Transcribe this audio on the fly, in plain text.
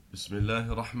بسم الله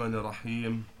الرحمن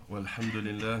الرحيم والحمد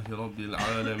لله رب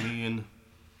العالمين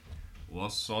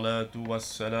والصلاة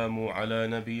والسلام على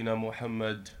نبينا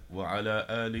محمد وعلى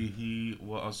آله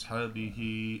وأصحابه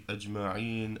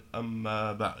أجمعين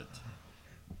أما بعد.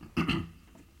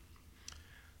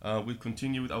 We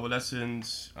continue with our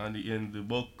lessons and in the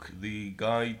book The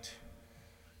Guide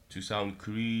to Sound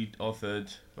Creed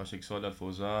authored by Sheikh Salih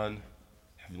Al-Fawzan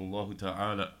Hafidhullah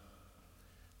Ta'ala.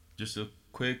 Just a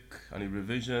quick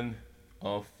revision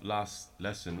of last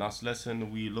lesson. Last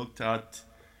lesson we looked at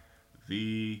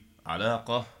the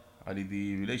alaqa,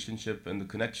 the relationship and the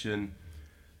connection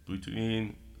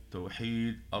between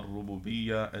Tawheed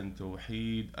al-Rububiyyah and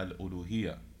Tawheed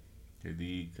al-Uluhiyyah.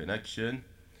 The connection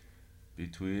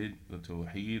between the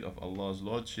Tawheed of Allah's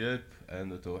Lordship and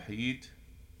the Tawheed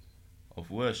of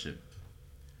worship.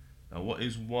 Now what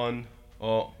is one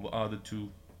or what are the two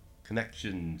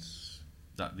connections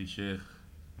that the Shaykh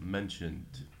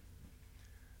mentioned?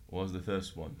 What was the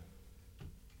first one?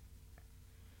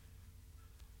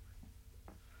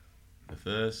 The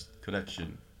first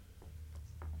connection.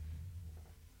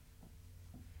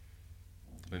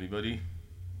 Anybody?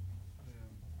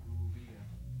 Rububiyyah.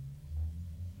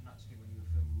 Naturally, when you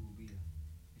affirm rububiyyah,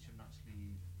 it should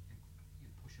naturally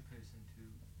push a person to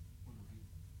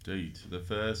uluhiyyah. The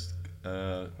first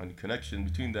connection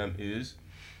between them is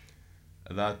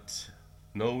that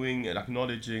knowing and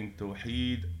acknowledging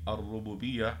Tawheed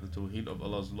al-Rububiyyah, the Tawheed of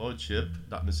Allah's Lordship,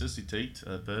 that necessitates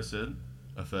a person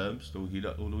affirms Tawheed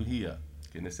al-Uluhiyyah.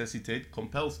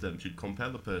 Compels them, should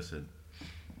compel a person.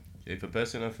 If a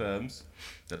person affirms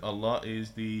that Allah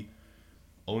is the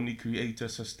only creator,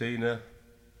 sustainer,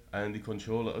 and the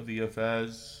controller of the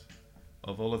affairs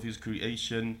of all of his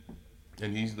creation,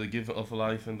 and he's the giver of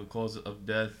life and the causer of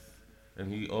death,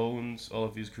 and he owns all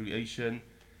of his creation,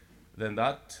 then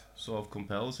that sort of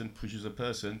compels and pushes a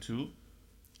person to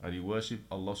worship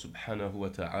Allah subhanahu wa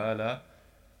ta'ala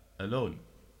alone.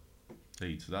 So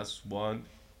that's one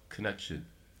connection.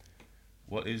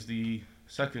 What is the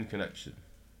second connection?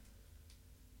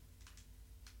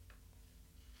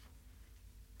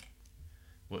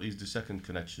 What is the second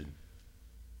connection?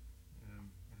 If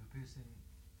a person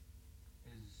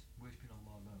is worshipping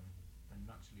Allah alone, then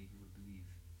naturally he would believe,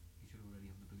 he should already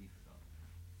have the belief that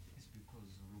it's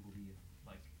because of rububiyyah,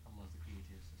 like Allah is the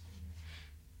creator, sustainer.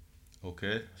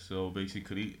 Okay, so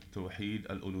basically Tawheed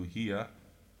al-Uluhiyyah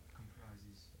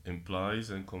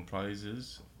implies and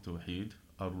comprises Tawheed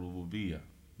al-Rububiyyah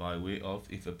by way of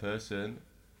if a person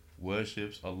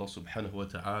worships Allah subhanahu wa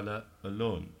ta'ala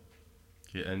alone,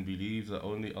 and believes that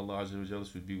only Allah Azza wa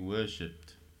Jalla should be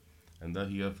worshipped, and that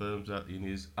he affirms that in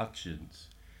his actions.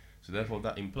 So therefore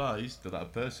that implies that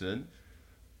that person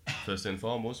first and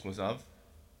foremost must have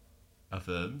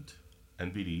affirmed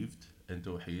and believed in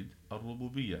Tawheed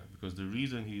al-Rububiyyah, because the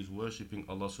reason he is worshipping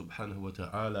Allah subhanahu wa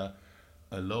ta'ala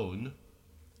alone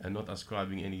and not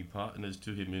ascribing any partners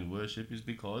to him in worship is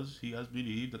because he has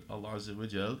believed that Allah Azza wa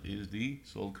Jal is the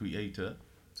sole creator,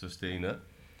 sustainer,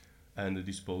 and the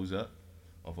disposer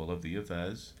of all of the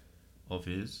affairs of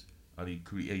his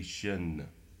creation.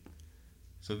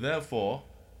 So therefore,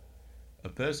 a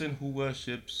person who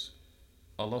worships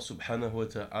Allah subhanahu wa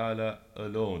ta'ala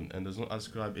alone and does not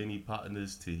ascribe any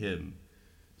partners to him,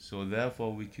 so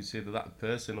therefore we can say that that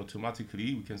person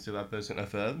automatically, we can say that person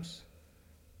affirms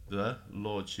the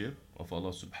lordship of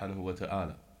Allah subhanahu wa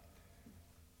ta'ala.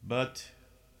 But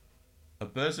a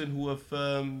person who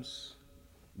affirms,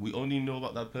 we only know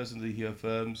about that person that he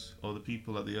affirms, or the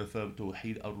people that they affirm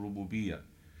Tawheed al-Rububiyyah.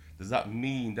 Does that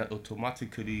mean that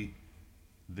automatically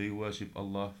they worship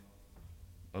Allah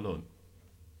alone?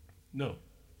 No.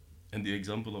 And the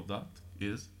example of that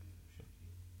is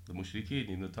the mushrikeen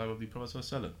in the time of the Prophet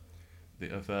ﷺ. They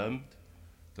affirmed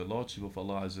the lordship of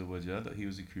Allah Azza wa Jal, that he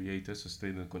was the creator,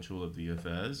 sustainer and control of the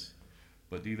affairs.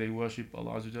 But do they worship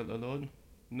Allah Azza wa Jal alone?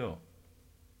 No.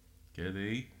 Okay,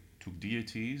 they took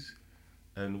deities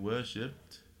and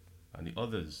worshipped and the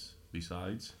others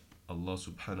besides Allah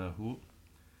subhanahu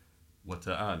wa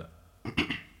ta'ala.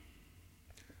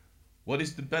 What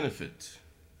is the benefit?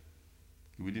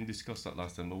 We didn't discuss that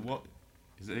last time, but what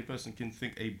is any person can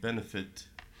think a benefit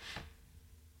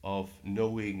of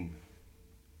knowing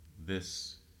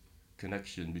this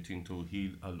connection between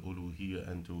Tawheed al-Uluhiyyah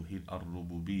and Tawheed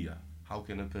al-Rububiyyah? How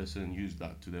can a person use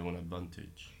that to their own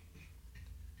advantage?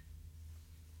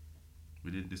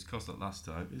 We didn't discuss that last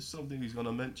time. It's something he's going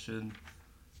to mention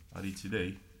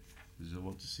today, because I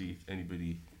want to see if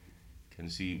anybody can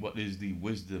see what is the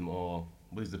wisdom or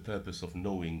what is the purpose of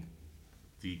knowing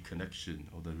the connection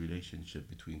or the relationship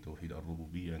between Tawheed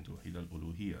al-Rububiyyah and Tawheed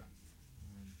al-Uluhiyyah.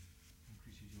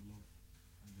 Increases your love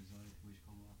and desire to worship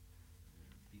Allah,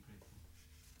 be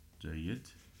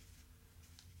Jayyid.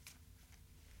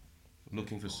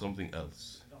 Looking for something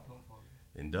else.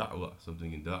 In da'wah,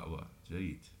 something in da'wah.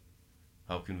 Jayyid.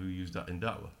 How can we use that in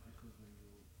da'wah? Because when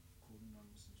you're calling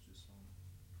non-Muslims to Islam, that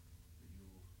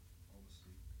you're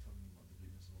obviously telling them about the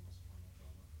greatness of Allah subhanahu wa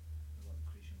ta'ala, about the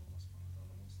creation of Allah subhanahu wa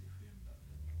ta'ala. Once they affirm that,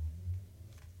 then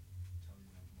you're telling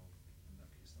them, well, in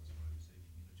that case, that's why we say,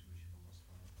 to worship Allah subhanahu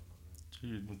wa ta'ala alone.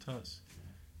 Jayyid, mumtaz.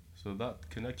 So that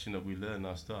connection that we learned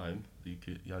last time, the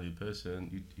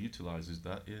person utilizes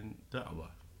that in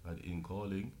da'wah and in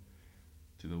calling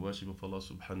to the worship of Allah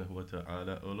subhanahu wa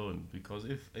ta'ala alone. Because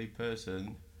if a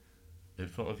person in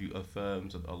front of you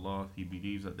affirms that Allah, he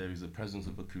believes that there is a presence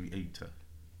of a creator,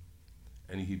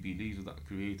 and he believes that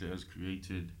creator has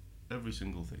created every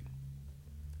single thing,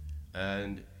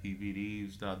 and he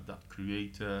believes that that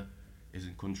creator is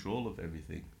in control of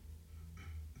everything,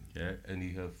 yeah, and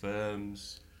he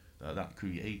affirms that that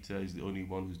creator is the only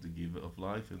one who's the giver of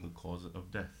life and the cause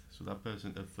of death. So that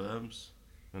person affirms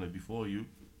before you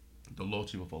the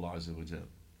Lordship of Allah Azza wa Jal.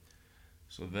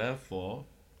 So therefore,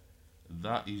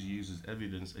 that is used as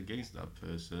evidence against that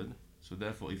person. So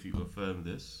therefore, if you affirm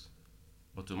this,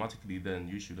 automatically then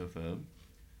you should affirm,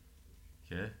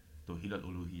 okay, Tawheed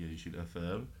al-Uluhiyya, you should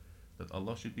affirm that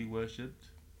Allah should be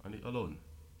worshipped and He alone,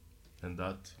 and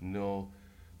that no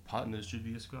partners should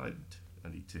be ascribed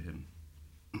to Him.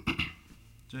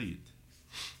 Jayyid.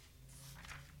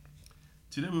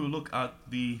 Today we will look at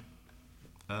the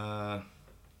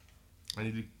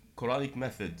Quranic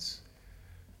methods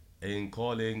in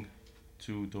calling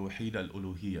to Tawheed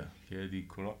al-Uluhiyya. Okay, the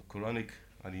Quranic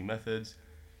methods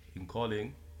in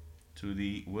calling to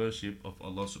the worship of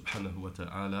Allah subhanahu wa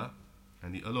ta'ala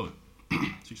and He alone.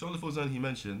 Shaykh Shalih al-Fawzan he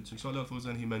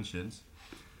mentions,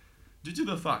 due to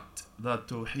the fact that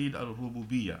Tawheed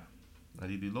al-Rububiyyah,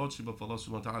 the Lordship of Allah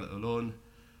subhanahu wa ta'ala alone,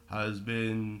 has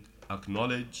been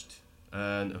acknowledged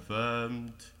and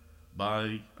affirmed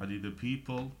by the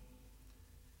people,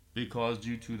 because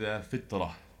due to their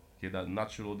fitrah, okay, that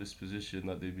natural disposition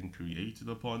that they've been created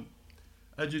upon,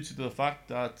 and due to the fact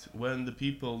that when the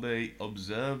people, they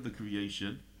observe the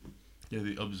creation, okay,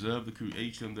 they observe the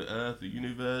creation, the earth, the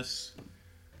universe,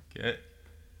 okay,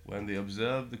 when they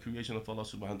observe the creation of Allah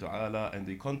subhanahu wa ta'ala and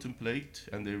they contemplate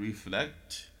and they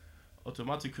reflect,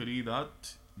 automatically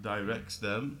that directs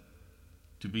them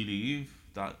to believe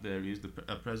that there is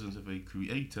a presence of a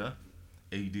creator,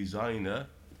 a designer,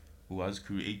 who has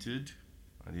created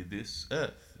this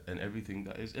earth and everything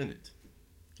that is in it.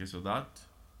 Okay, so that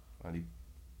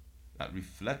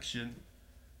reflection,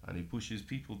 and he pushes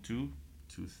people to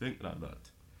think like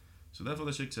that. So therefore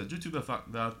the Shaykh said, due to the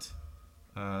fact that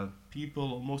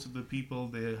most of the people,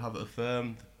 they have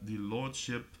affirmed the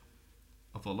Lordship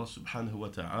of Allah subhanahu wa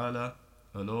ta'ala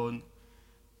alone,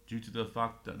 due to the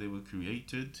fact that they were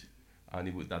created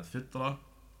and with that fitrah,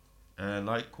 and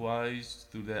likewise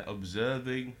through their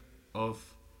observing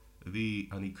of the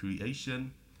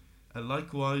creation, and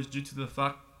likewise due to the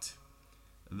fact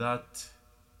that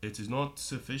it is not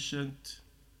sufficient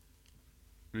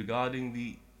regarding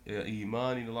the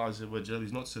iman in Allah Azza wa Jal,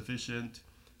 is not sufficient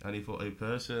and for a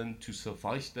person to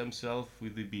suffice themselves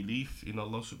with the belief in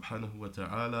Allah subhanahu wa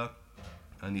ta'ala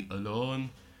and He alone,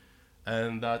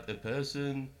 and that a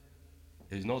person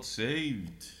is not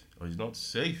saved or is not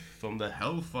safe from the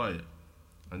hellfire,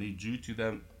 and he due to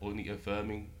them only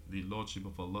affirming the Lordship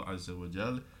of Allah Azza wa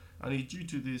Jal. And he due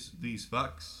to these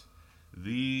facts,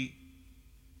 the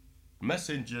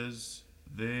messengers,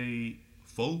 they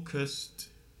focused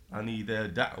their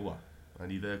da'wah,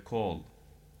 their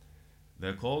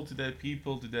call to their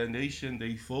people, to their nation,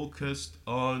 they focused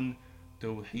on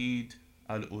Tawheed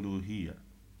al-Uluhiyya.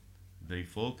 They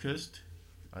focused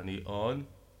on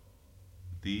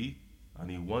the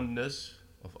oneness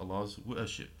of Allah's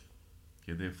worship.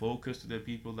 Okay, they focused to their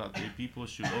people that their people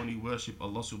should only worship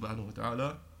Allah subhanahu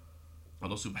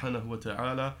wa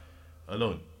ta'ala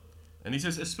alone. And he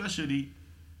says especially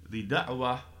the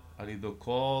da'wah and the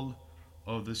call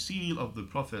of the seal of the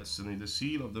prophets and the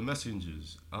seal of the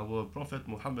messengers, our Prophet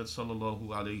Muhammad sallallahu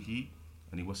alayhi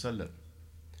wa sallam,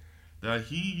 that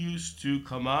he used to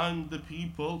command the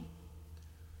people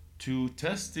to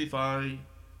testify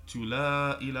to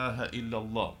La ilaha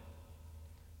illallah,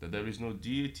 that there is no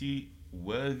deity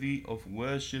worthy of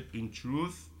worship in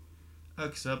truth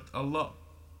except Allah.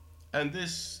 And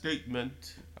this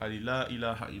statement, La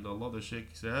ilaha illallah, the Shaykh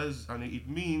says, and it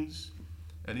means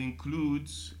and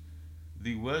includes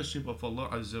the worship of Allah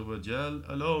Azza wa Jal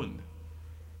alone,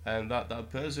 and that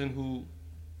person who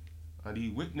he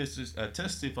witnesses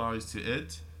testifies to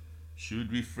it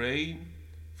should refrain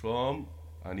from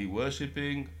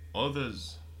worshipping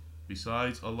others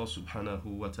besides Allah subhanahu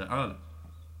wa ta'ala.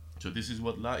 So this is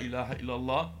what La ilaha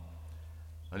illallah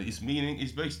and its meaning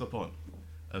is based upon.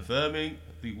 Affirming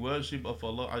the worship of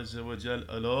Allah Azza wa Jal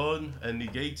alone and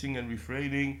negating and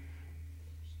refraining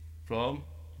from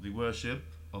the worship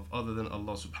of other than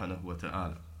Allah subhanahu wa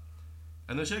ta'ala.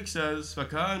 And the Shaykh says,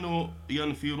 فَكَانُوا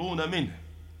يَنْفِرُونَ مِنْهِ.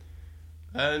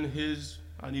 And his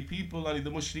people and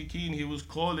the mushrikeen, he was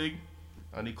calling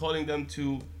them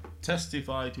to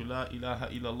testify to La ilaha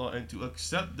illallah and to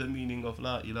accept the meaning of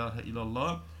La ilaha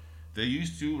illallah. They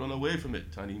used to run away from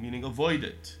it, meaning avoid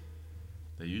it.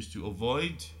 They used to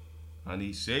avoid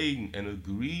saying and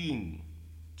agreeing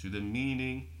to the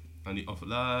meaning of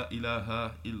La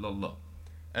ilaha illallah.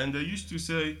 And they used to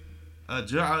say,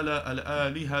 أَجَعَلَ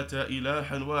الْآلِهَةَ إِلَهًا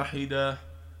وَاحِدًا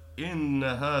إِنَّ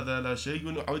هَذَا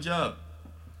لَشَيْءٌ عُجَابٌ.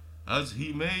 As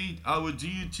he made our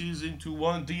deities into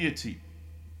one deity,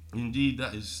 indeed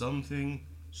that is something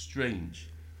strange.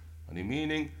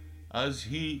 Meaning, as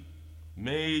he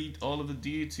made all of the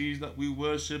deities that we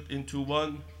worship into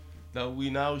one, that we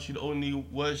now should only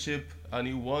worship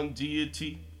one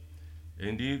deity,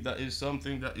 indeed that is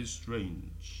something that is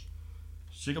strange.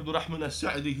 Shaykh Abdul Rahman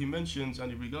al-Sa'di, he mentions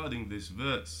regarding this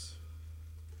verse,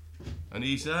 and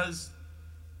he says,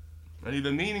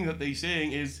 the meaning that they're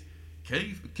saying is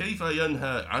كيف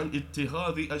ينهى عن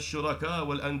اتخاذ الشركاء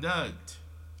والأنداد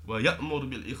ويأمر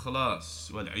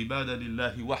بالإخلاص والعبادة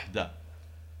لله وحده.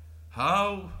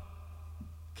 How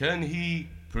can he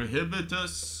prohibit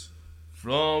us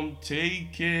from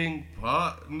taking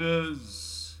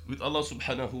partners with Allah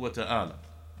subhanahu wa ta'ala?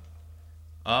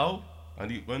 How?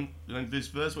 When this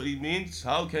verse, what it means,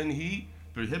 how can he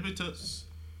prohibit us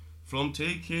from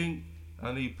taking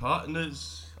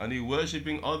partners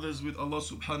worshipping others with Allah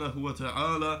subhanahu wa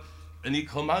ta'ala? And he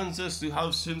commands us to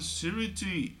have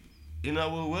sincerity in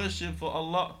our worship for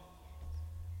Allah,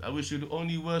 that we should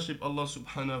only worship Allah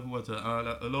subhanahu wa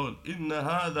ta'ala alone. Inna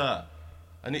hadha,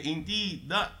 and indeed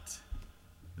that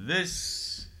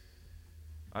this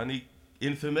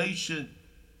information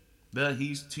that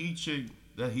he's teaching,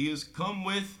 that he has come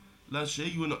with, la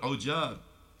shay'un ujab,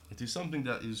 it is something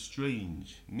that is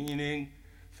strange, meaning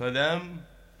for them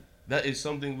that is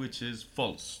something which is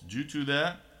false due to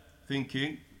their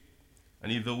thinking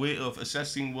and the way of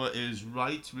assessing what is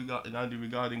right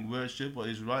regarding worship, what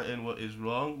is right and what is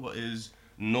wrong, what is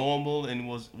normal and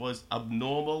was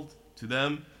abnormal to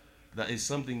them. That is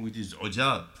something which is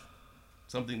ujab,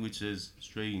 something which is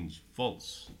strange,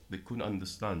 false. They couldn't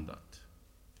understand that.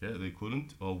 Yeah, they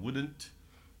couldn't or wouldn't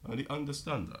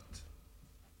understand that.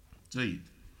 جيد.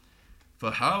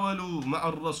 فحاولوا مع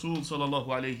الرسول صلى الله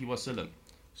عليه وسلم.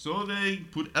 So they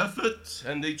put effort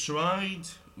and they tried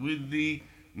with the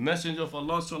Messenger of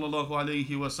Allah sallallahu alayhi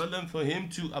wasallam for him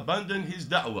to abandon his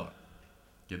da'wah.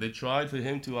 Okay, they tried for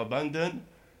him to abandon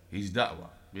his da'wah.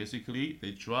 Basically,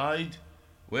 they tried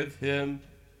with him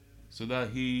so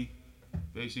that he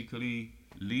basically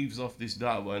leaves off this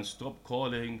da'wah and stop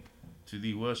calling to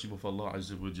the worship of Allah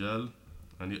Azza wa Jal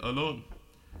and He alone.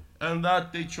 And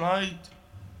that they tried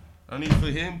for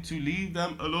him to leave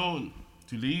them alone,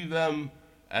 to leave them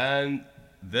and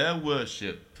their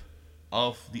worship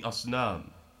of the asnam,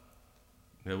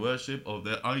 their worship of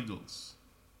their idols.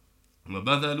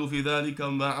 وَبَذَلُوا فِي ذَلِكَ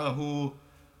مَعَهُ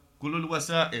كُلُّ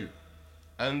الْوَسَائِلِ.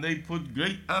 And they put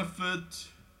great effort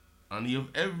of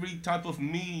every type of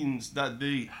means that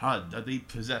they had, that they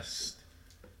possessed.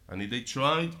 And they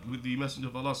tried with the Messenger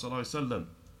of Allah sallallahu alaihi wasallam,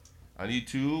 and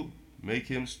to make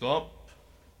him stop,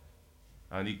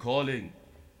 and he calling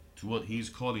to what he's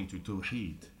calling to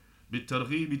Tawheed.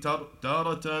 بِالتَّرْغِيبِ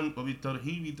تَارَةً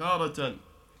وَبِالتَّرْهِيبِ تَارَةً.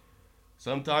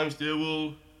 Sometimes they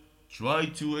will try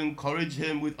to encourage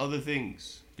him with other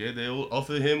things. Okay, they will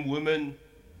offer him women.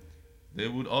 They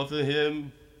would offer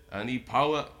him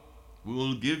power. We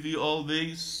will give you all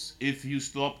this if you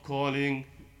stop calling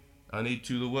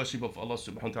to the worship of Allah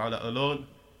subhanahu wa ta'ala alone.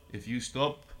 If you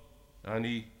stop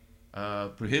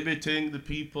prohibiting the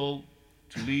people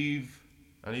to leave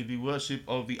the worship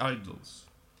of the idols.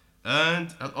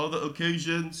 And at other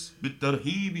occasions,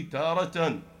 بِالتَّرْهِيبِ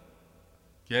تَارَةً.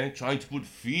 Okay, trying to put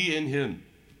fear in him.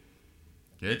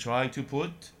 Okay, trying to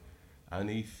put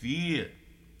fear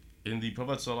in the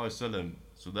Prophet ﷺ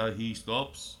so that he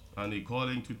stops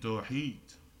calling to Tawheed.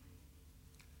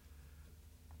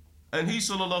 And he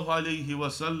sallallahu alayhi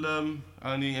wasallam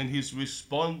and his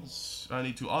response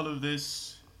to all of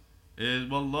this is,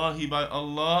 Wallahi, by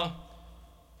Allah,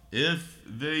 if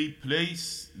they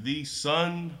place the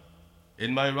sun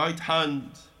in my right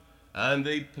hand and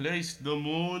they place the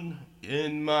moon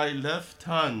in my left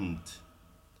hand,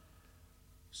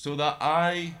 so that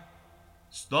I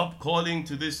stop calling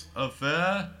to this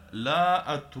affair, la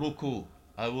atruku,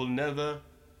 I will never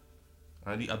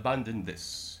and he abandoned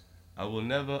this. I will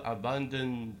never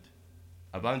abandon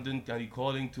any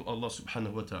calling to Allah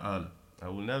subhanahu wa ta'ala. I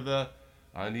will never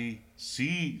any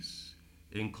cease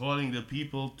in calling the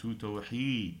people to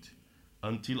Tawheed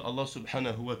until Allah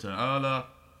subhanahu wa ta'ala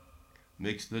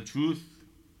makes the truth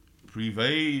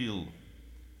prevail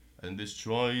and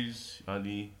destroys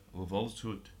any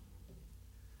falsehood.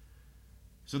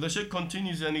 So the Shaykh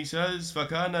continues and he says,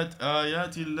 فَكَانَتْ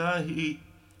آيَاتِ اللَّهِ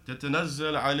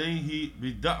تَتَنَزَّلْ عَلَيْهِ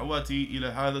بِالدَّعْوَةِ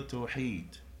إِلَى هَذَا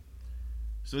التَّوْحِيدِ.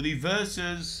 So the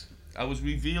verses that was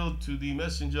revealed to the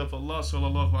Messenger of Allah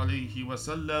sallallahu alayhi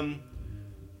wasallam,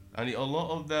 and a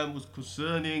lot of them was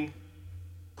concerning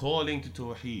calling to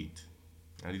Tawheed.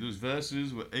 And those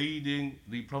verses were aiding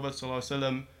the Prophet sallallahu alayhi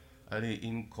wasallam and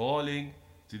in calling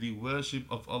to the worship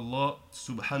of Allah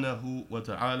subhanahu wa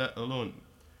ta'ala alone.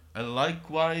 And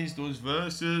likewise those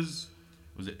verses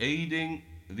was aiding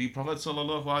the Prophet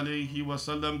sallallahu alayhi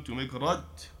wasallam to make rad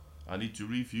and to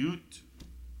refute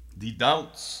the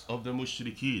doubts of the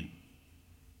mushrikeen.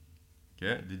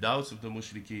 Okay, the doubts of the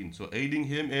mushrikeen. So aiding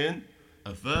him in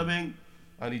affirming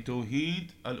and tawheed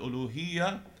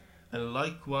al-uluhiyya, and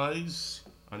likewise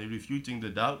and refuting the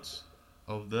doubts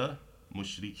of the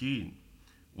mushrikeen.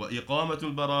 وإقامة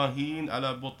البراهين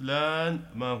على بطلان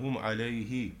ما هم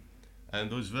عليه. And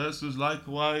those verses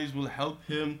likewise will help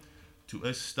him to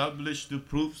establish the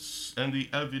proofs and the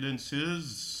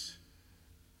evidences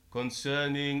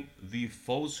concerning the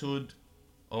falsehood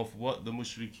of what the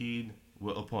mushrikeen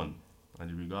were upon,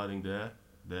 and regarding their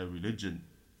religion,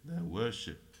 their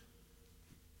worship.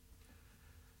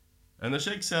 And the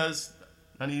Shaykh says,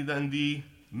 and then the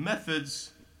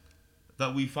methods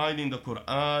that we find in the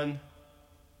Quran,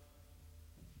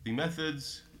 the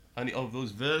methods and of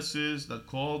those verses that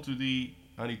call to the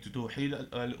to Tawheed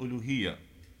al-Uluhiyya,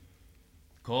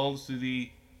 calls to the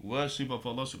worship of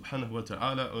Allah subhanahu wa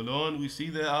ta'ala alone, we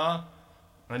see there are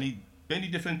many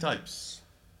different types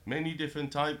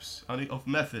of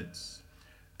methods,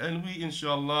 and we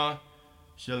inshallah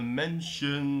shall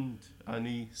mention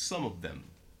some of them.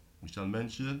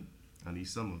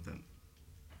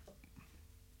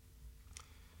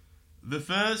 The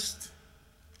first,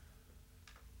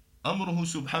 أمره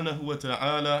سبحانه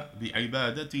وتعالى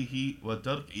بعبادته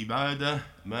وترك عبادة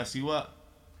ما سواه.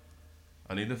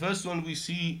 And in the first one we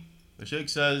see, the Shaykh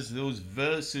says, those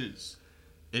verses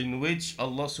in which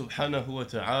Allah subhanahu wa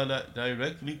ta'ala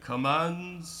directly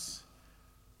commands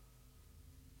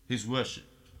His worship.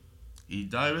 He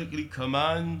directly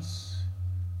commands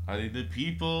the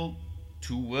people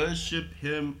to worship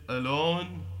Him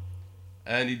alone,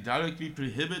 and He directly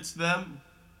prohibits them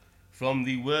from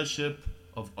the worship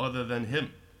of other than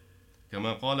Him.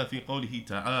 كما قال في قوله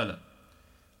تعالى,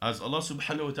 as Allah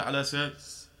subhanahu wa ta'ala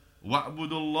says, وَاعْبُدُوا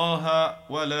اللَّهَ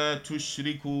وَلَا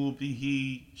تُشْرِكُوا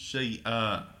بِهِ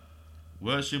شَيْئًا.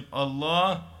 Worship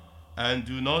Allah and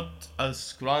do not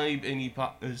ascribe any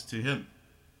partners to Him.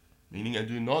 Meaning, and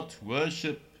do not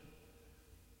worship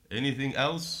anything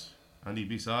else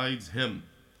besides Him.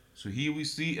 So here we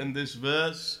see in this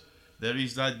verse, there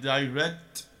is that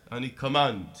direct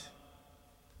command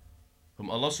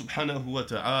from Allah subhanahu wa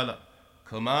ta'ala,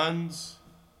 commands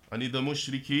the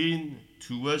mushrikeen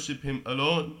to worship Him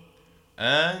alone,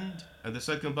 and the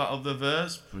second part of the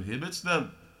verse prohibits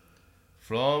them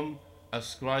from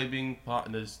ascribing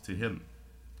partners to Him.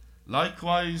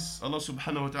 Likewise, Allah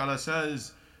subhanahu wa ta'ala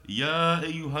says, يا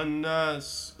أيها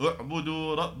الناس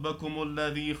اعبدوا ربكم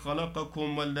الذي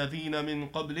خلقكم والذين من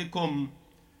قبلكم.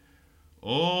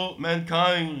 O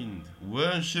mankind,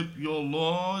 worship your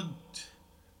Lord,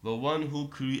 the one who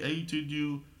created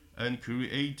you and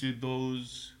created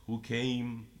those who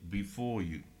came before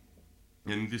you.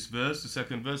 In this verse, the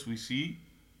second verse, we see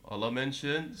Allah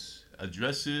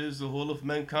addresses the whole of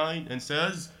mankind and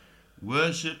says,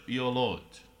 worship your Lord.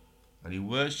 And He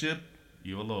worship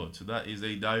your Lord. So that is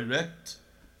a direct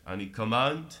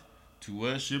command to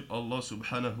worship Allah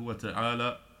subhanahu wa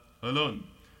ta'ala alone.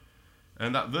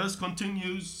 And that verse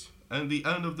continues, and the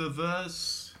end of the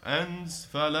verse ends,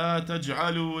 فَلَا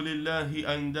تَجْعَلُوا لِلَّهِ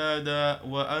أَنْدَادًا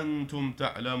وَأَنْتُمْ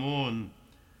تَعْلَمُونَ.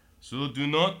 So do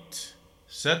not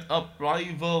set up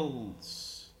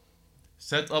rivals,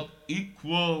 set up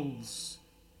equals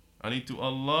to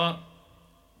Allah,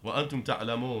 وَأَنْتُمْ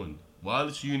تَعْلَمُونَ,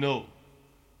 whilst you know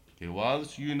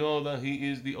that He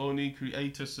is the only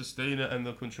creator, sustainer, and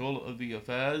the controller of the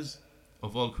affairs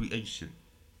of all creation.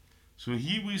 So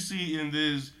here we see in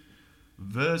these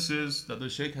verses that the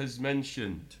Shaykh has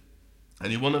mentioned,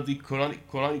 and in one of the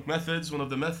Quranic methods, one of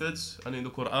the methods, and in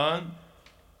the Quran,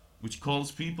 which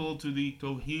calls people to the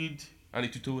Tawheed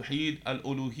to Tawheed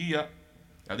al-Uluhiyya,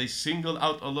 that they single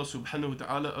out Allah subhanahu wa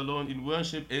ta'ala alone in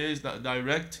worship is that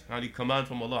direct command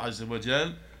from Allah Azza wa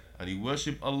Jal, and he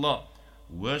worship Allah,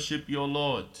 worship your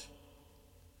Lord.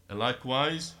 And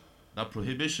likewise, that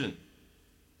prohibition,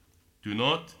 do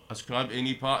not ascribe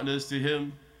any partners to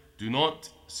him, do not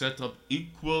set up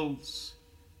equals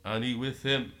with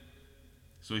him.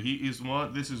 So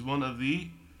this is one of the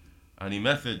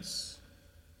methods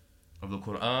of the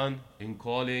Quran in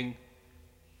calling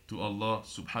to Allah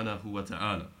subhanahu wa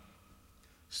ta'ala.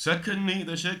 Secondly,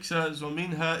 the Shaykh says,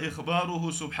 وَمِنْهَا إِخْبَارُهُ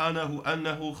سُبْحَانَهُ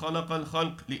أَنَّهُ خَلَقَ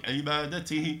الْخَلْقِ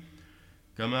لِعِبَادَتِهِ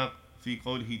كَمَا فِي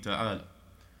قَوْلِهِ تَعَالَى.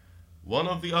 One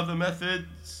of the other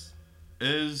methods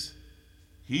is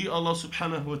Allah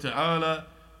subhanahu wa ta'ala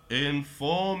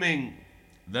informing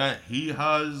that he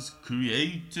has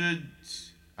created,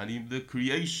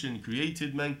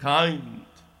 created mankind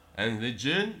and the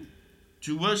jinn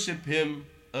to worship him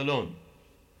alone.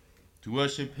 To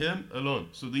worship him alone.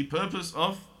 So the purpose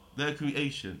of their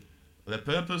creation, the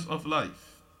purpose of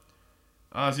life,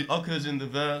 as it occurs in the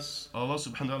verse, Allah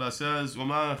subhanahu wa ta'ala says,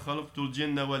 وَمَا خَلَقْتُ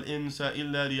الْجِنَّ وَالْإِنسَ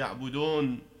إِلَّا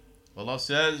لِيَعْبُدُونَ. Allah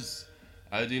says,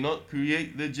 I did not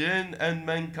create the jinn and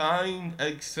mankind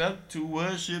except to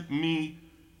worship me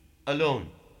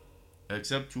alone.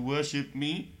 Except to worship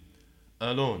me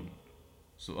alone.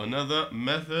 So another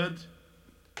method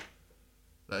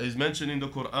that is mentioned in the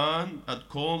Quran that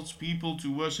calls people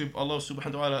to worship Allah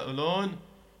subhanahu wa ta'ala alone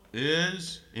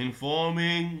is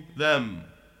informing them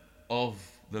of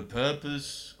the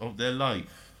purpose of their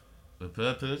life, the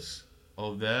purpose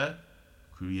of their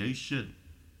creation.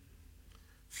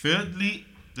 Thirdly,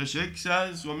 the Shaykh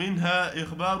says, وَمِنْهَا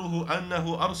إِخْبَارُهُ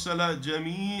أَنَّهُ أَرْسَلَ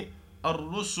جَمِيعَ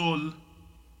الرُّسُلِ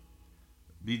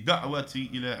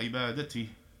بِالدَّعْوَةِ إِلَى عِبَادَتِهِ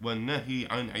وَالنَّهِي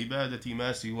عَنْ عِبَادَةِ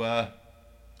مَا سِوَاهُ.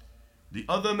 The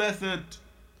other method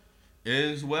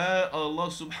is where Allah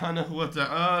subhanahu wa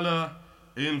ta'ala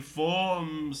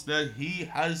informs that he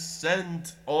has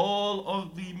sent all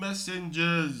of the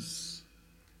messengers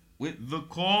with the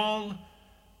call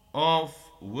of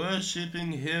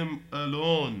worshipping him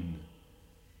alone,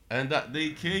 and that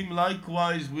they came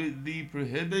likewise with the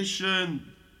prohibition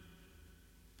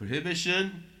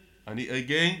and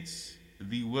against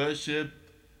the worship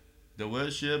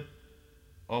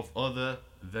of other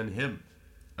than him,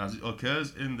 as it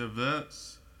occurs in the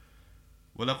verse,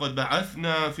 وَلَقَدْ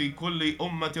بَعَثْنَا فِي كُلِّ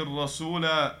أُمَّةٍ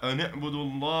رَسُولًا أَنِ اعْبُدُوا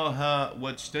اللَّهَ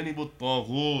وَاجْتَنِبُوا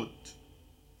الطَّاغُوتَ.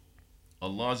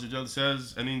 Allah Azza wa Jal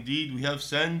says, and indeed we have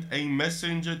sent a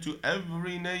messenger to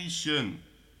every nation,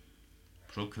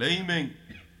 proclaiming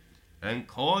and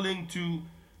calling to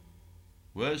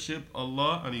worship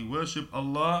Allah, and he worship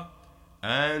Allah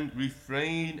and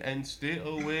refrain and stay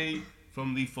away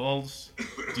from the false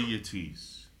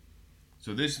deities.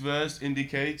 So this verse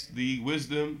indicates the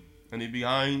wisdom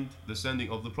behind the sending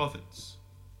of the prophets.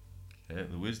 Okay,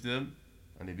 the wisdom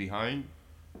behind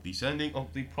the sending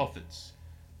of the prophets.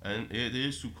 And it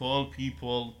is to call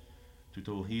people to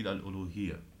Tawheed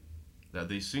al-Uluhiyya, that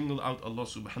they single out Allah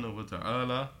subhanahu wa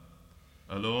ta'ala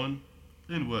alone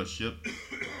in worship.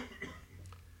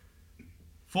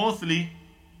 Fourthly,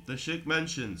 the Shaykh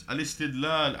mentions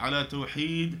al-istidlal ala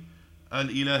Tawheed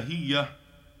al-Ilahiyya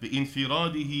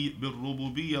بِإِنْفِرَادِهِ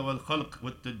بِالرُّبُوبِيَّةِ وَالْخَلْقِ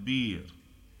وَالتَّدْبِيرِ.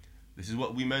 This is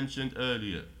what we mentioned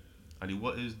earlier. And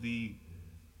what is the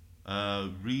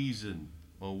reason,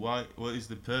 or what is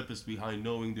the purpose behind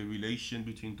knowing the relation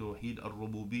between Tawheed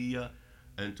al-Rububiyyah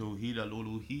and Tawheed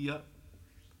al-Uluhiyyah?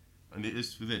 And it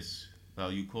is for this. Now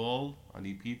you call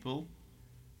people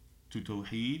to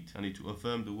Tawheed and to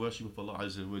affirm the worship of Allah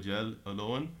Azza wa Jal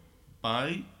alone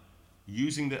by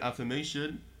using the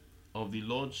affirmation of the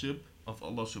Lordship of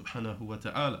Allah subhanahu wa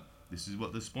ta'ala. This is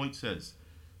what this point says.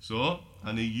 So,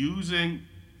 using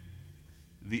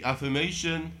the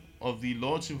affirmation of the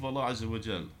Lordship of Allah Azza wa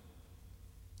Jal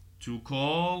to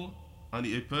call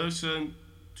a person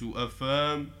to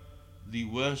affirm the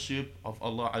worship of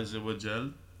Allah Azza wa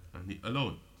Jal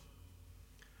alone.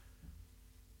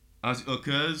 As it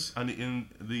occurs in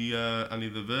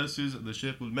the verses the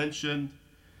Shaykh will mention,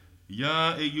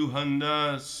 يا أيها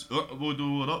الناس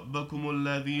اعبدوا ربكم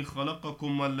الذي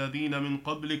خلقكم والذين من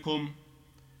قبلكم.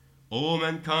 O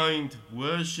mankind,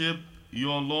 worship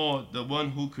your Lord, the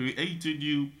one who created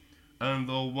you and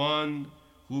the one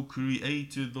who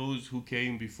created those who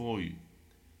came before you.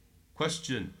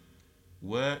 Question: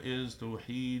 where is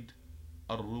Tawheed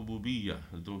al-Rububiyyah,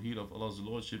 the Tawheed of Allah's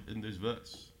Lordship in this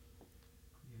verse?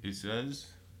 It says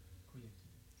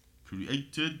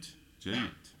created,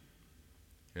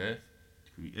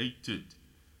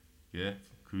 yeah,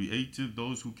 created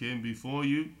those who came before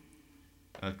you,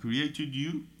 created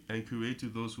you and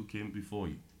created those who came before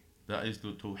you. That is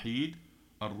the Tawheed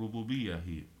al-rububiyyah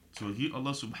here. So here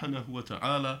Allah subhanahu wa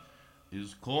ta'ala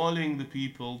is calling the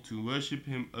people to worship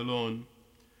Him alone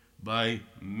by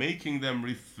making them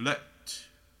reflect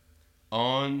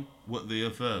on what they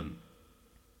affirm.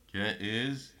 Okay,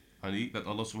 is that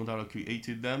Allah subhanahu wa ta'ala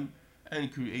created them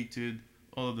and created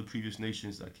all of the previous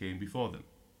nations that came before them.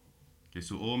 Okay,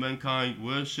 so all mankind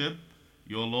worship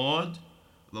your Lord,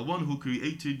 the one who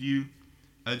created you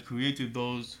and created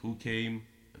those who came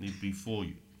before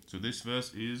you. So this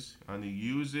verse is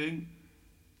using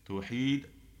Tawheed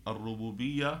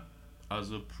al-Rububiyyah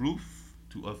as a proof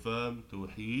to affirm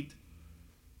Tawheed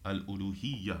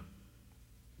al-Uluhiyyah.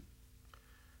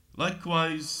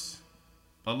 Likewise,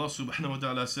 Allah subhanahu wa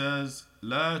ta'ala says,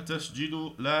 لا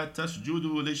تسجدوا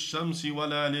للشمس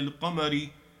ولا للقمر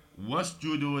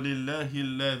واسجدوا لله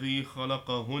الذي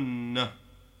خلقهن.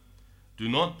 Do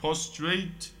not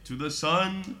prostrate to the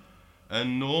sun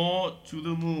and nor to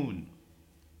the moon,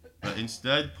 but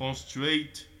instead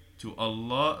prostrate to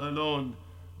Allah alone,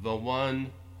 the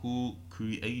one who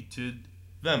created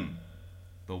them.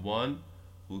 The one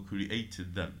who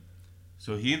created them.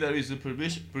 So here there is a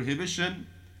prohibition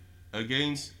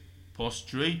against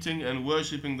prostrating and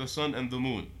worshipping the sun and the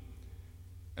moon,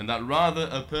 and that rather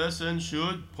a person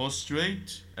should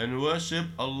prostrate and worship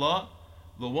Allah,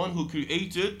 the one who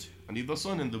created the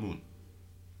sun and the moon.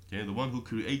 Okay, the one who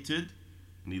created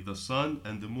the sun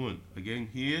and the moon. Again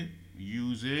here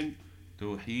using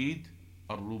Tawheed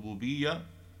al-Rububiyyah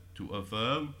to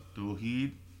affirm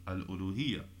Tawheed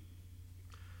al-Uluhiyyah.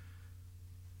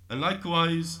 And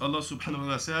likewise Allah subhanahu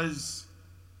wa ta'ala says,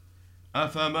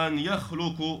 أَفَمَنْ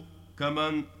يَخْلُقُ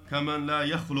كَمَنْ لَا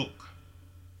يَخْلُقُ.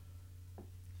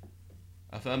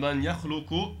 أَفَمَنْ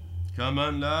يَخْلُقُ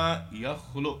كَمَنْ لَا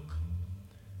يَخْلُقُ.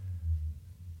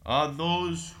 Are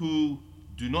those who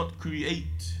do not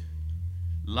create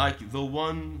like the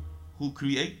one who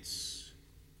creates?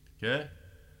 Okay?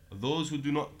 Those who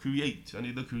do not create,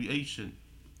 the creation,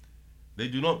 they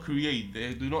do not create,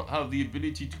 they do not have the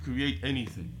ability to create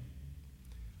anything.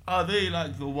 Are they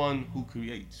like the one who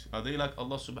creates? Are they like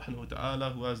Allah subhanahu wa ta'ala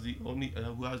who has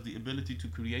the ability to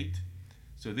create?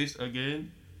 So this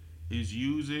again is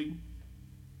using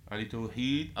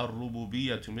Tawheed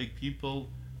al-Rububiyyah to make people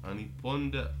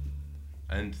ponder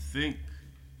and think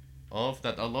of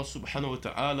that Allah subhanahu wa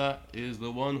ta'ala is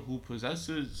the one who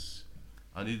possesses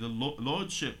the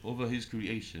lordship over His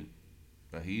creation.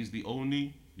 That He's the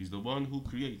one who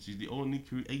creates, He's the only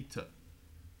creator.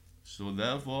 So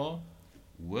therefore,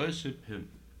 worship Him.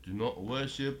 Do not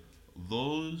worship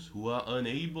those who are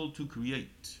unable to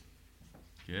create.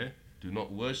 Okay? Do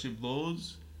not worship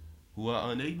those who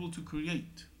are unable to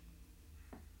create.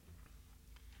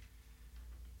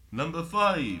 Number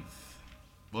 5.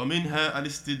 ومنها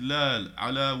الاستدلال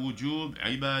على وجوب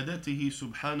عبادته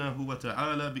سبحانه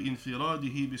وتعالى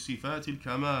بانفراده بصفات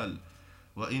الكمال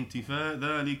وانتفاء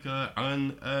ذلك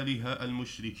عن آلهة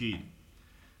المشركين.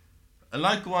 And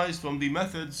likewise from the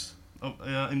methods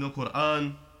in the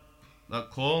Quran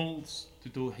that calls to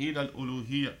Tawheed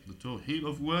al-Uluhiyyah, the Tawheed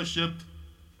of worship,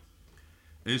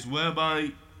 is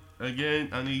whereby again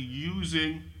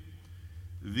using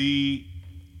the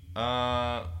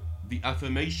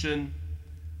affirmation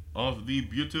of the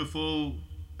beautiful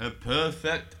and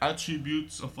perfect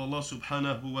attributes of Allah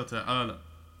subhanahu wa ta'ala,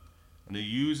 and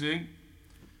using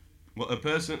what a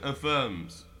person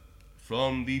affirms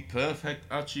from the perfect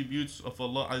attributes of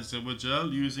Allah Azza wa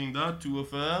Jal, using that to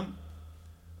affirm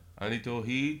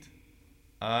Tawheed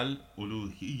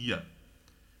al-Uluhiyyah.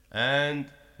 And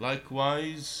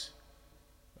likewise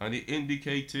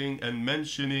indicating and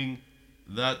mentioning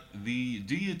that the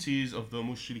deities of the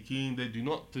mushrikeen, they do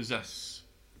not possess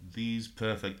these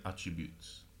perfect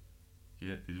attributes.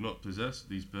 Yeah, they do not possess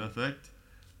these perfect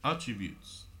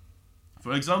attributes.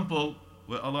 For example,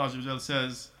 where Allah Azza wa Jal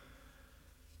says,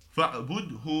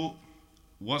 فَاعْبُدْهُ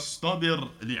وَاصْطَبِرْ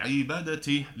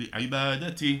لِعِبَادَتِهِ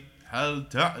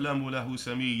هَلْ تَعْلَمُ لَهُ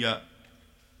سَمِيًّا.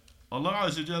 Allah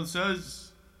Azza wa Jal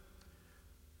says,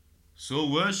 so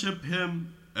worship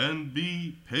Him and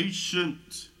be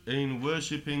patient in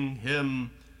worshipping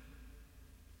Him.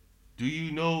 Do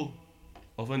you know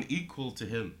of an equal to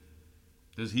Him?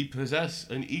 Does He possess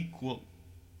an equal?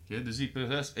 Okay, does He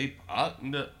possess a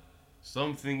partner,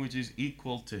 something which is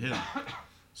equal to Him?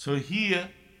 So here,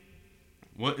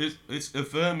 what it's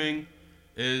affirming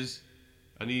is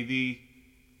the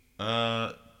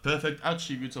perfect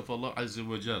attributes of Allah Azza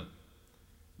wa Jal.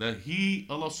 That He,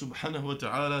 Allah subhanahu wa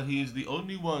ta'ala, He is the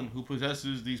only one who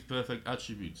possesses these perfect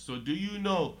attributes. So do you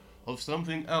know of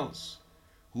something else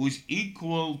who is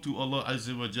equal to Allah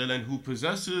Azza wa Jalla and who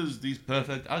possesses these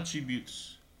perfect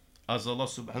attributes as Allah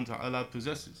subhanahu wa ta'ala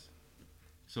possesses?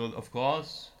 So of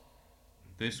course,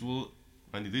 this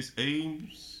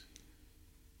aims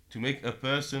to make a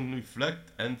person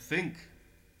reflect and think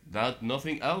that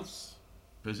nothing else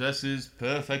possesses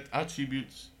perfect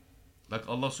attributes like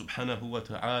Allah subhanahu wa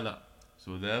ta'ala.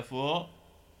 So therefore,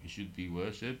 he should be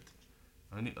worshipped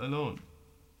and alone.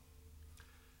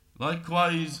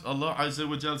 Likewise, Allah Azza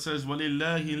wa Jal says,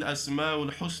 وَلِلَّهِ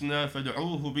الْأَسْمَاءُ الْحُسْنَى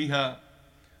فَادْعُوهُ بِهَا.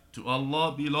 To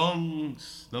Allah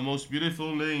belongs the most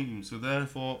beautiful names, so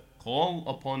therefore call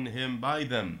upon Him by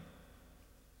them.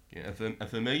 Okay,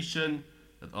 affirmation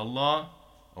that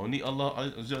only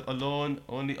Allah alone,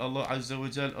 only Allah Azza wa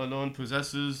Jal alone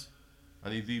possesses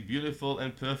the beautiful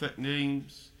and perfect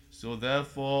names. So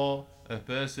therefore, a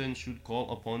person should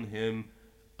call upon Him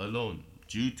alone.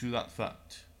 Due to that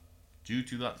fact,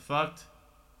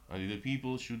 the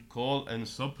people should call and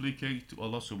supplicate to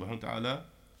Allah subhanahu wa ta'ala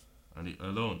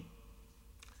alone.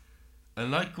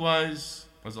 And likewise,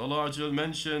 as Allah Azza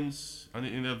mentions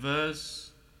in a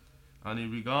verse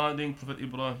regarding Prophet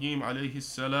Ibrahim alayhi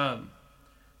salam,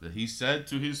 that he said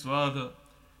to his father,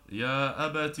 يا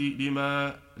أبت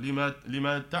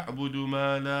لما تعبد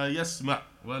ما لا يسمع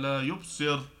ولا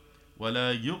يبصر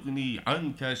ولا يغني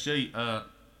عنك شيئا.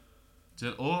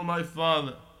 Said, oh my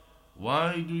father,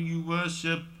 why do you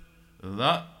worship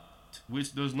that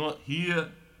which does not hear,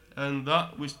 and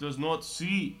that which does not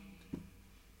see,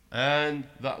 and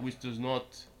that which does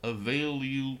not avail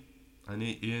you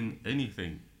in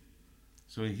anything?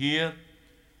 So here,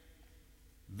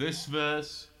 this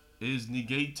verse is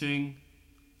negating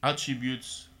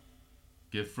attributes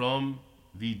from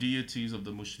the deities of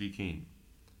the mushrikeen.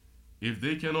 If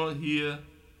they cannot hear,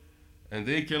 and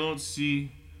they cannot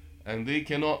see, and they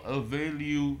cannot avail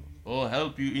you or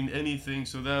help you in anything,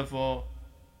 so therefore,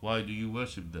 why do you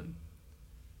worship them?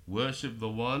 Worship the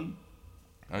one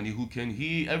who can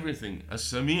hear everything,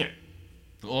 as-Sami',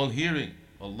 the all-hearing,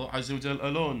 Allah Azza wa Jal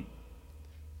alone.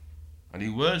 And he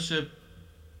worship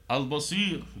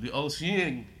al-Basir, the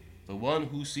all-seeing, the one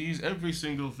who sees every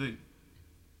single thing.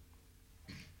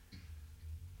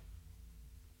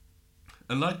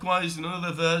 And likewise, in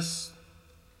another verse,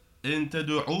 إن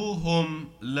تدعوهم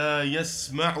لا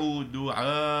يسمعوا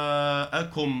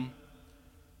دعاءكم.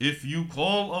 If you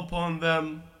call upon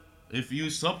them, if you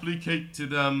supplicate to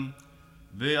them,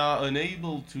 they are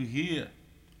unable to hear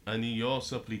your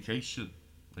supplication.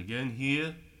 Again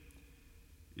here,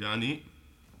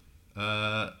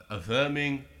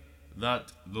 affirming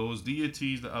that those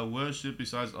deities that are worshipped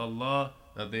besides Allah,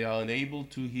 that they are unable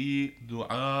to hear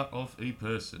dua of a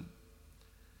person.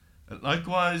 And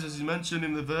likewise, as he mentioned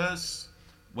in the verse,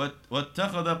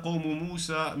 وَاتَّخَذَ قَوْمُ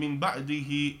مُوسَى مِنْ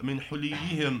بَعْدِهِ مِنْ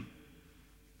حُلِيِّهِمْ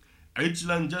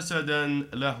عِجْلًا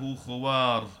جَسَدًا لَهُ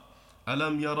خُوَارٌ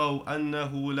أَلَمْ يَرَوْا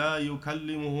أَنَّهُ لَا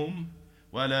يُكَلِّمُهُمْ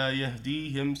وَلَا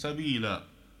يَهْدِيهِمْ سَبِيلًا.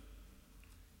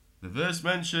 The verse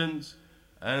mentions,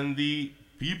 and the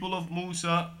people of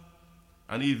Musa,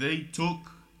 they took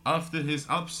after his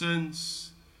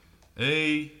absence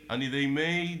they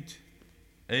made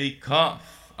a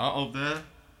calf out of their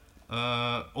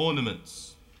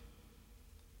ornaments.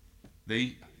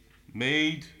 They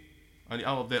made, out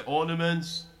of their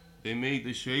ornaments, they made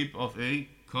the shape of a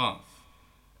calf.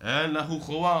 And lahu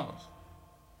khawar,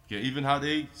 even had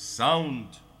a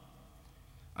sound.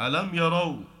 Alam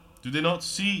yaraw, do they not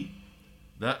see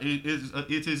that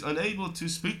it is unable to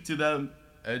speak to them,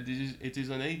 and it is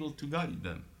unable to guide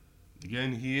them?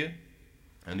 Again here,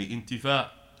 the intifa,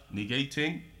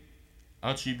 negating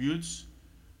attributes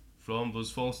from those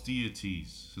false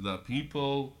deities, so that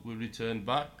people will return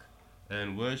back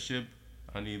and worship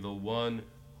the one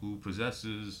who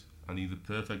possesses the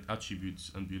perfect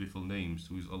attributes and beautiful names,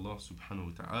 who is Allah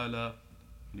subhanahu wa ta'ala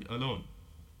alone.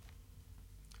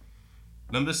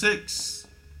 Number 6,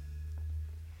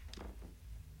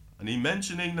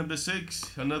 mentioning number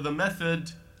 6, another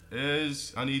method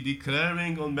is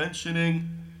declaring or mentioning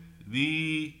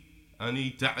the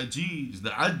ta'jiz,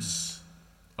 the ajz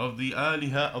of the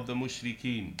aliha of the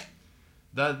mushrikeen,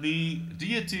 that the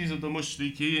deities of the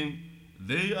mushrikeen,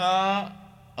 they are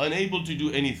unable to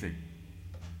do anything.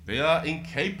 They are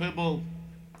incapable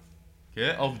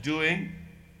of doing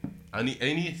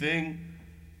anything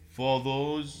for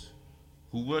those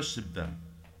who worship them,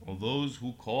 or those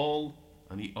who call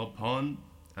upon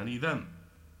them.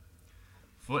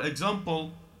 For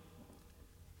example,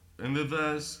 in the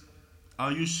verse,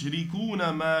 أَيُشْرِكُونَ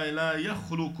مَا لَا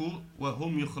يَخْلُقُ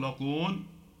وَهُمْ يُخْلَقُونَ.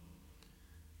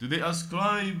 Do they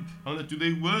ascribe, do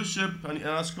they worship and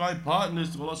ascribe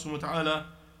partners to Allah subhanahu wa ta'ala,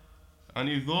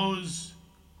 those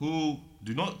who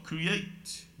do not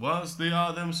create whilst they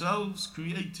are themselves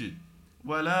created?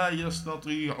 وَلَا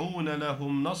يَسْتَطِيعُونَ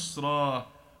لَهُمْ نَصْرًا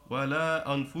وَلَا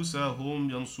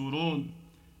أَنفُسَهُمْ يَنصُرُونَ.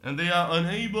 And they are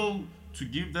unable to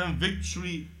give them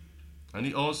victory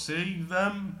and or save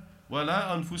them.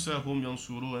 وَلَا أَنفُسَهُمْ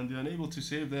يَنصُرُونَ. And they are unable to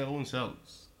save their own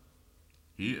selves.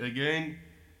 Here again,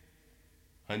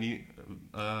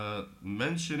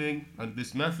 mentioning, and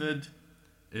this method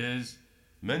is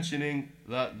mentioning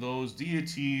that those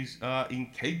deities are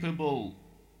incapable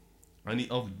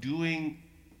of doing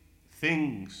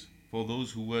things for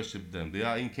those who worship them. They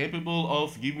are incapable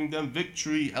of giving them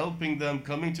victory, helping them,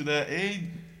 coming to their aid.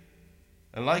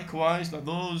 And likewise, that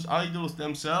those idols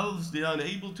themselves, they are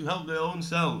unable to help their own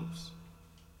selves.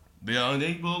 They are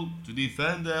unable to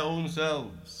defend their own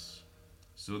selves.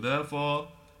 So therefore,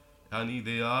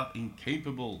 they are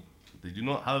incapable. They do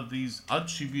not have these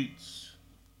attributes.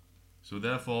 So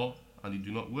therefore,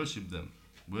 do not worship them.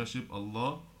 Worship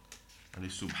Allah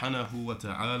subhanahu wa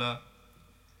ta'ala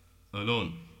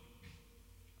alone.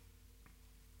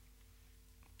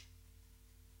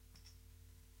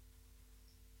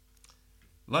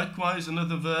 Likewise,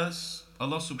 another verse,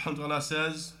 Allah subhanahu wa ta'ala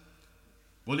says,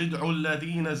 وَلِدْعُوا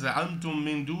الَّذِينَ زَعَمْتُم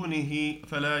مِّن دُونِهِ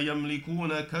فَلَا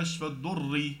يَمْلِكُونَ كَشْفَ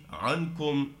الضُّرِّ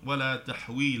عَنْكُمْ وَلَا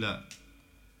تَحْوِيلًا.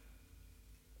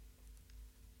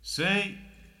 Say,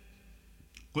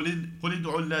 قُلِ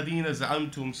ادْعُوا الَّذِينَ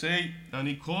زَعَمْتُم. Say,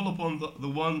 call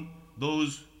upon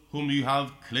those whom you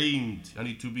have claimed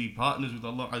to be partners with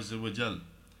Allah Azza wa Jal,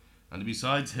 and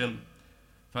besides Him.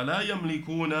 فَلَا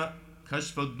يَمْلِكُونَ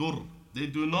كَشْفَ الضُّرِّ. They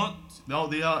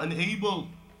are unable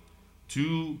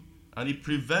to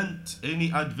prevent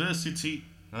any adversity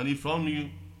from you.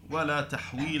 وَلَا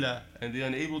تَحْوِيلًا. And they are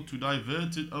unable to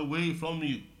divert it away from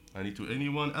you to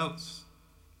anyone else.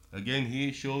 Again,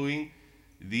 here showing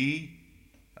the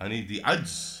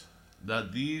ajz,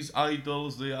 that these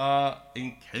idols, they are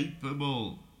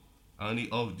incapable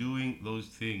of doing those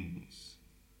things.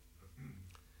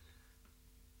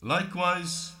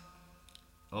 Likewise,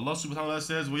 Allah subhanahu wa ta'ala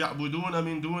says, وَيَعْبُدُونَ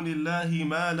مِن دُونِ اللَّهِ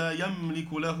مَا لَا يَمْلِكُ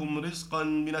لَهُمْ رِزْقًا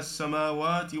مِنَ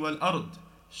السَّمَاوَاتِ وَالْأَرْضِ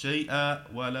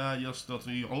شَيْئًا وَلَا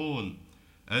يَسْتَطِيعُونَ.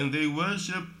 And they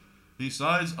worship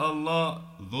besides Allah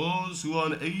those who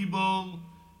are unable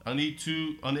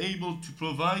to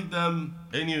provide them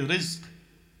any rizq,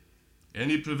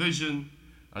 any provision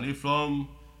from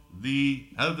the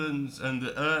heavens and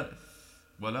the earth.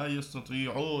 وَلَا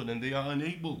يَسْتَطِيعُونَ. And they are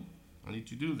unable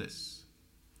to do this.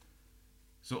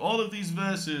 So all of these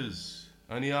verses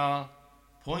are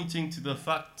pointing to the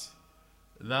fact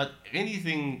that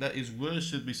anything that is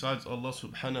worshipped besides Allah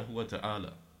subhanahu wa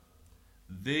ta'ala,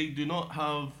 they do not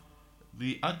have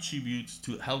the attributes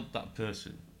to help that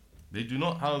person. They do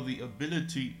not have the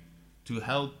ability to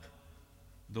help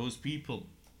those people,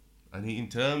 in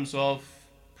terms of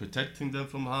protecting them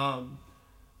from harm,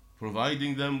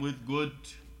 providing them with good,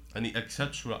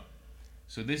 etc.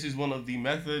 So this is one of the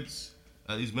methods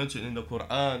that is mentioned in the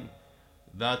Quran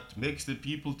that makes the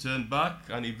people turn back,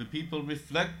 and if the people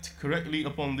reflect correctly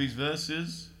upon these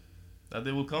verses, that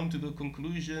they will come to the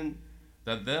conclusion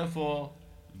that therefore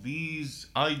these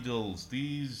idols,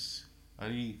 these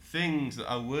things that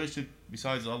are worshipped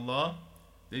besides Allah,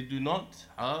 they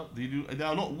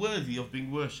are not worthy of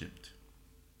being worshipped.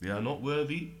 They are not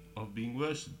worthy of being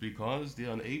worshipped because they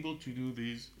are unable to do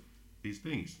these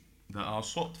things that are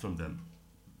sought from them.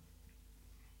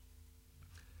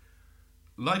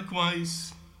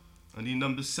 Likewise, in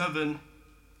number 7,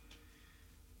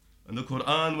 in the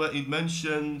Quran, where it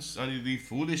mentions the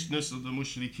foolishness of the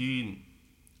mushrikeen,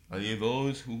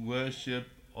 those who worship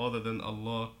other than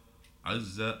Allah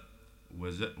Azza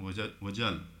wa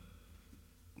Jal,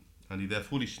 their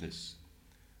foolishness,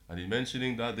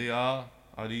 mentioning that they are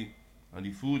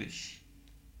foolish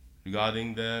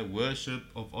regarding their worship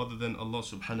of other than Allah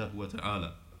subhanahu wa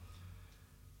ta'ala.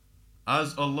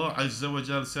 As Allah Azza wa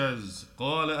Jal says,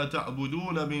 قَالَ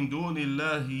أَتَعْبُدُونَ مِن دُونِ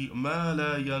اللَّهِ مَا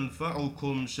لَا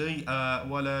يَنْفَعُكُمْ شَيْئًا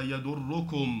وَلَا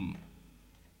يَضُرُّكُمْ.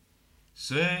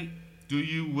 Say, do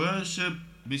you worship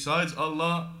besides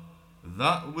Allah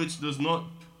that which does not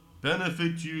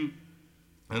benefit you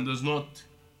and does not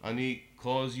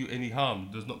cause you any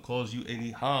harm,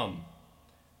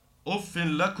 أُفٍّ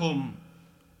لَكُمْ.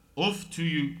 Uff to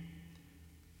you.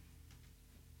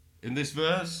 In this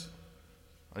verse,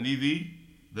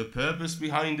 the purpose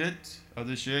behind it,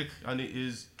 the Shaykh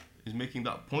is making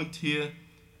that point here,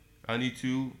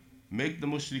 to make the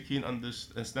mushrikeen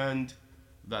understand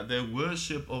that their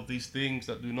worship of these things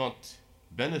that do not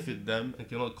benefit them and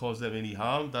cannot cause them any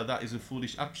harm, that is a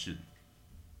foolish action.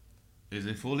 It is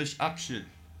a foolish action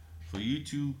for you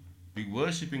to be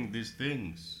worshipping these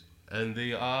things, and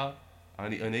they are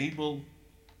unable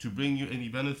to bring you any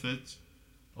benefit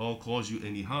or cause you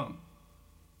any harm.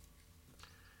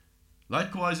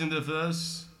 Likewise in the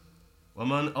verse,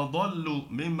 وَمَنْ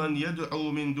أَضَلُّ مِمَّنْ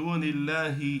يَدْعُو مِنْ دُونِ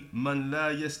اللَّهِ مَنْ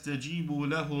لَا يَسْتَجِيبُ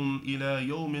لَهُمْ إِلَى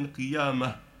يَوْمِ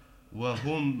الْقِيَامَةِ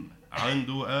وَهُمْ عَنْ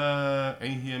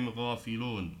دُعَائِهِمْ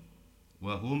غَافِلُونَ.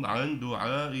 وَهُمْ عَنْ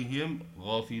دُعَائِهِمْ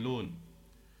غَافِلُونَ.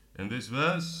 In this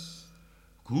verse,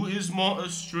 who is more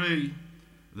astray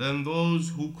than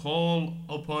those who call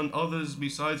upon others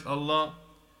besides Allah,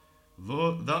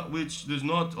 that which does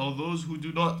not, or those who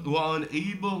do not, who are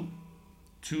unable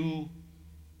to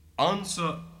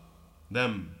answer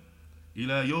them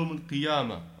ila yawm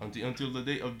al-qiyamah, until the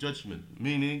day of judgment,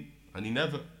 meaning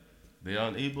they are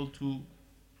unable to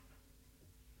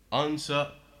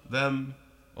answer them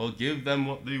or give them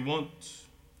what they want.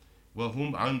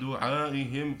 وَهُمْ عَنْ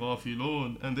دُعَائِهِمْ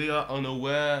غَافِلُونَ. And they are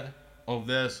unaware of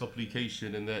their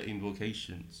supplication and their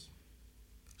invocations.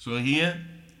 So here,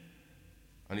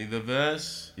 and in the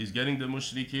verse is getting the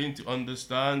mushrikeen to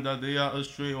understand that they are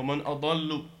astray. وَمَنْ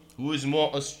أَضَلُّ, who is more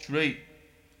astray,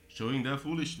 showing their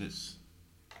foolishness.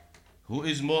 Who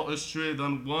is more astray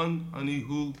than one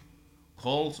who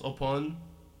calls upon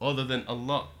other than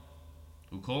Allah?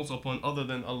 Who calls upon other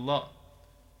than Allah?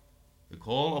 They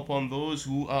call upon those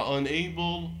who are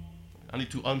unable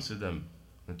to answer them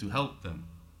and to help them.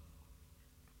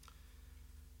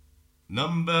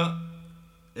 Number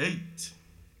 8.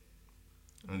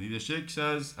 And the Shaykh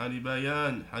says,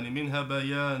 بيان منها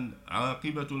بيان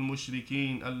عاقبة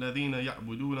المشركين الذين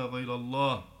يعبدون غير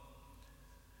الله,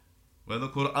 where the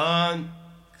Quran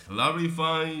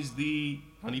clarifies the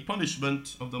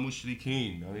punishment of the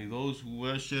mushrikeen, those who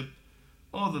worship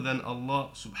other than Allah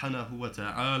subhanahu wa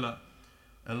ta'ala,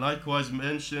 and likewise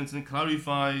mentions and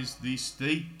clarifies the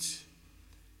state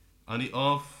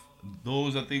of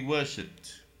those that they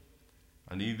worshipped,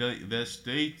 and their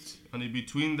state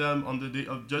between them on the day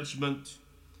of judgment,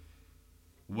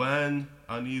 when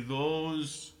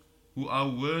those who are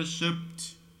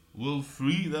worshipped will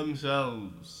free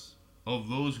themselves of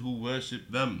those who worship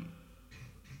them.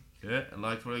 Okay,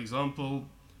 like for example,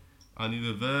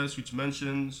 the verse which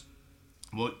mentions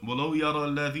وَلَوْ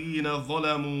يَرَى الَّذِينَ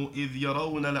ظَلَمُوا إِذْ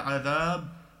يَرَوْنَ الْعَذَابَ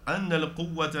أَنَّ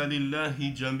الْقُوَّةَ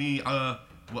لِلَّهِ جَمِيعًا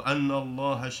وَأَنَّ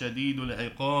اللَّهَ شَدِيدُ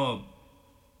الْعِقَابِ.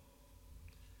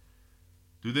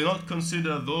 Do they not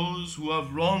consider those who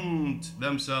have wronged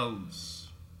themselves?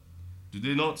 Do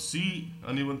they not see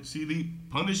the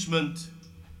punishment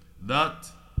that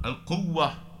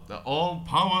al-quwwah, that all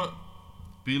power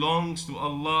belongs to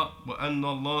Allah, وَأَنَّ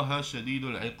اللَّهَ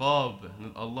شَدِيدُ الْعِقَابِ,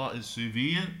 and Allah is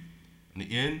severe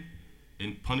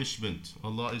in punishment.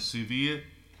 Allah is severe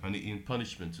in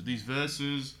punishment. So these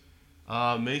verses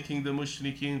are making the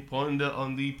mushrikeen ponder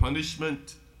on the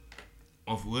punishment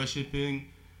of worshipping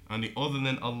other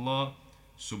than Allah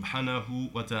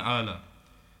subhanahu wa ta'ala.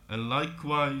 And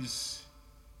likewise,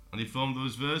 from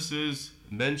those verses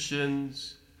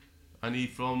mentions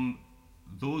from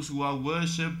those who are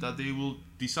worshipped that they will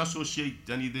disassociate,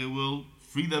 they will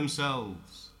free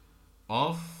themselves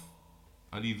of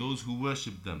those who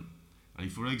worship them.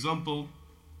 For example,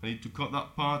 to cut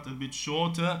that part a bit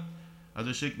shorter, as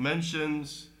the Shaykh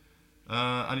mentions,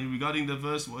 regarding the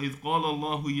verse, وَإِذْ قَالَ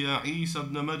اللَّهُ يَا عِيسَى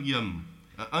ابْنَ مَرْيَمَ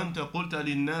أَأَنْتَ قُلْتَ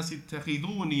لِلنَّاسِ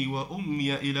اتَّخِذُونِي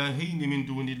وَأُمِّيَ إِلَٰهَيْنِ مِن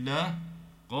دُونِ اللَّهِ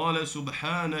قَالَ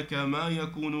سُبْحَانَكَ مَا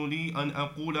يَكُونُ لِي أَنْ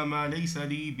أَقُولَ مَا لَيْسَ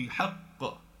لِي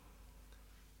بِحَقٍّ.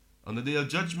 On the day of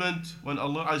judgment, when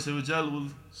Allah Azza wa Jal will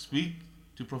speak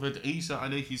to Prophet Isa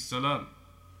alayhi salam,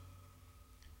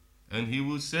 and he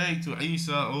will say to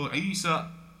Isa, O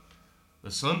Isa,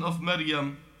 the son of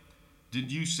Maryam,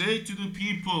 did you say to the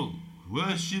people,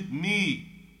 worship me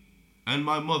and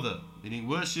my mother, meaning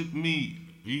worship me,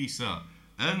 Isa,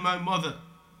 and my mother,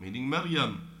 meaning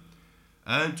Maryam,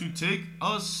 and to take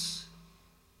us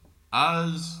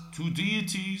as two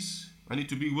deities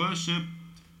to be worshipped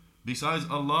besides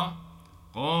Allah?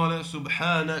 قَالَ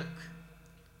سُبْحَانَكَ.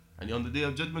 And on the day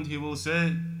of judgment he will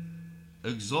say,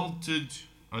 exalted,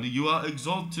 you are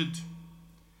exalted.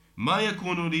 مَا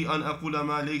يَكُونُ لِي أَنْ أَقُولَ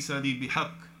مَا لَيْسَ لِي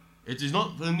بِحَقٍّ. It is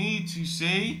not for me to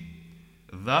say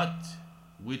that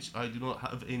which I do not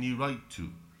have any right to.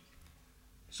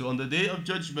 So on the day of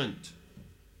judgment,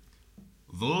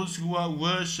 those who are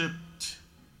worshipped,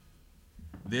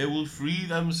 they will free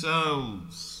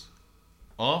themselves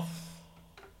of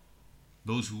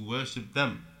those who worship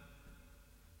them.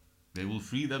 They will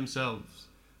free themselves.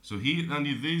 So here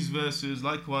these verses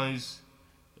likewise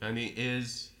he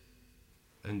is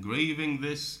engraving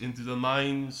this into the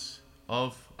minds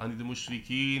of the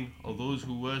mushrikeen, or those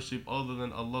who worship other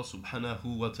than Allah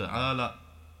subhanahu wa ta'ala,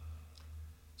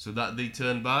 so that they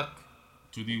turn back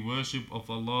to the worship of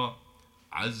Allah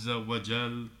Azza wa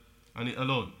Jal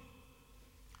alone.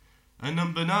 And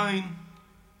number 9,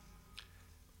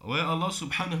 where Allah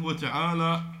subhanahu wa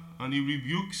ta'ala, and He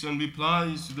rebukes and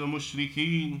replies to the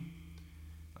mushrikeen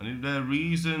and in their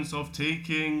reasons of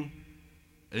taking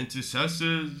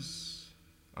intercessors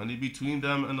and in between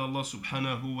them and Allah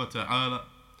subhanahu wa ta'ala,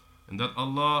 and that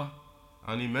Allah,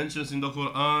 and He mentions in the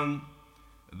Quran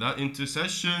that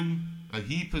intercession,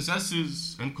 He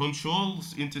possesses and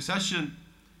controls intercession,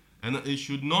 and that it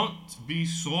should not be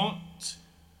sought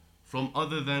from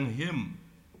other than Him,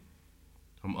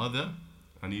 from other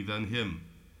than Him.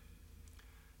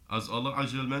 As Allah Azza wa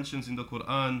Jal mentions in the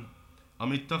Quran,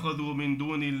 أَمِ اتَّخَذُوا مِن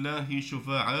دُونِ اللَّهِ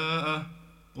شُفَعَاءَ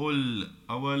قُلْ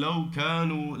أَوَلَوْ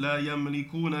كَانُوا لَا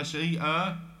يَمْلِكُونَ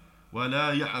شَيْئًا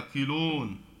وَلَا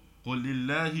يَعْقِلُونَ قُلْ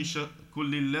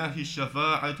لِلَّهِ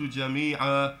الشَّفَاعَةُ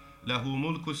جَمِيعًا لَهُ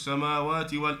مُلْكُ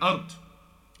السَّمَاوَاتِ وَالْأَرْضِ.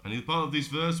 And in part of this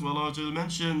verse where Allah Azza wa Jal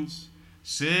mentions,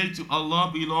 say to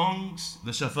Allah belongs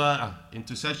the shafa'ah,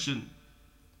 intercession.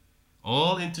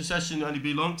 All intercession, and it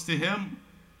belongs to Him.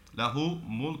 Lahu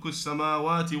mulku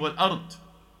samawati wal ard.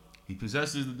 He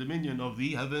possesses the dominion of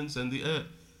the heavens and the earth.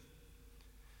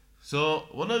 So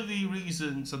one of the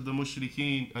reasons that the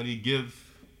mushrikeen and He give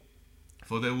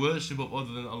for their worship of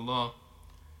other than Allah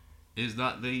is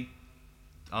that they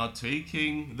are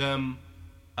taking them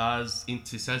as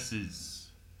intercessors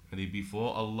and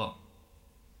before Allah.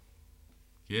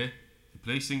 Okay?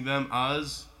 Placing them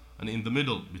as and in the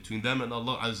middle between them and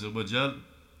Allah Azza wa Jal.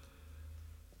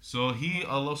 So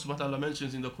Allah subhanahu wa ta'ala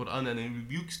mentions in the Quran, and He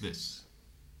rebukes this.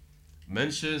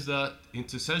 Mentions that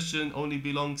intercession only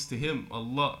belongs to Him,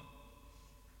 Allah.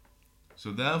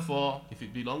 So therefore, if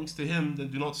it belongs to Him, then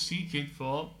do not seek it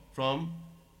from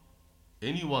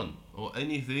anyone or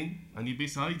anything and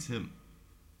besides Him.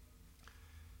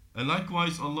 And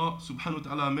likewise Allah subhanahu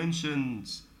wa ta'ala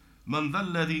mentions, مَنْ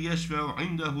ذَا الَّذِي يَشْفَعُ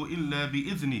عِنْدَهُ إِلَّا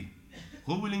بِإِذْنِهِ.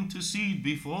 Who will intercede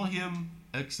before Him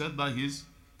except by His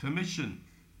permission?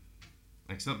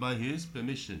 Except by His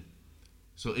permission.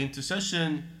 So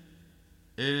intercession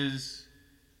is,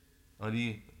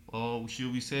 or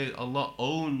should we say, Allah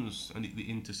owns the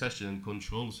intercession and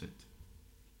controls it.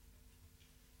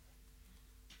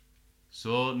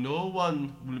 So no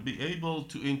one will be able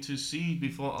to intercede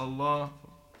before Allah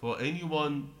for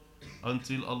anyone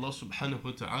until Allah subhanahu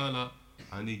wa ta'ala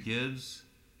and He gives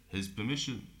His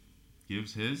permission.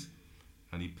 Gives His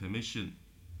permission.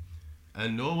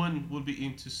 And no one will be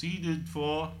interceded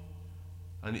for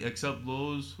except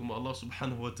those whom Allah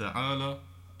subhanahu wa ta'ala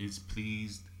is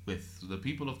pleased with. So the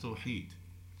people of Tawheed,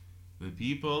 the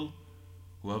people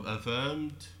who have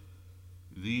affirmed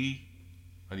the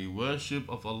worship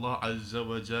of Allah Azza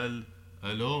wa Jal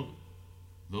alone,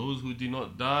 those who did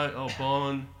not die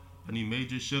upon any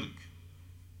major shirk.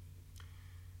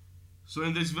 So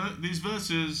in these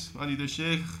verses, the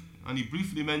Shaykh he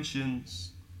briefly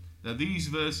mentions that these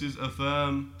verses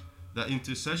affirm that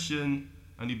intercession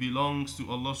it belongs to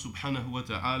Allah subhanahu wa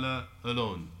ta'ala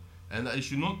alone, and that it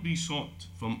should not be sought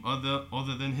from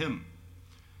other than Him.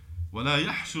 وَلَا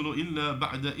يَحْصُلُ إِلَّا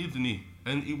بَعْدَ إِذْنِهِ.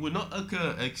 And it will not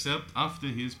occur except after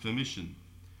His permission.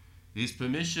 His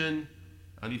permission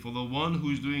for the one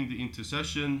who is doing the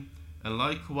intercession, and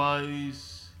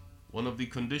likewise one of the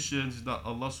conditions that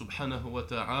Allah subhanahu wa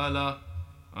ta'ala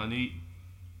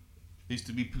is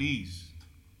to be pleased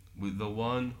with the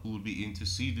one who will be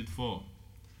interceded for.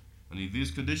 And if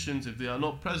these conditions, if they are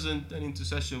not present, then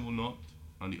intercession will not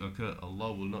occur.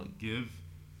 Allah will not give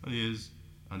His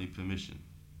permission.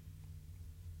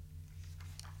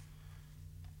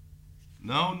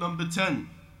 Now number 10,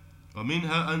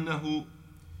 ومنها أنه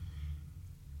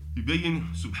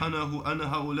يبين سبحانه أن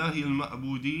هؤلاء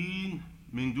المعبودين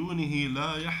من دونه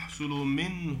لا يحصل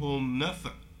منهم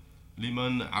نفع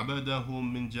لمن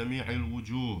عبدهم من جميع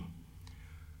الوجوه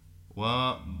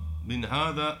ومن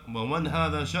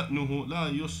هذا شأنه لا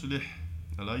يصلح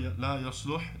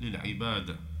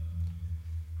للعبادة.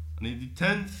 And the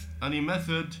 10th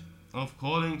method of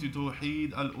calling to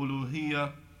Tawheed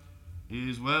al-Uluhiyya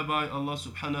is whereby Allah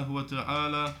subhanahu wa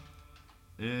ta'ala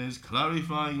is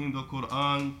clarifying the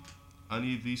Quran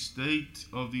the state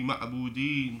of the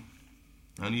ma'budeen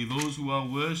those who are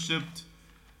worshipped,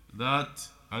 that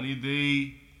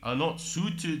they are not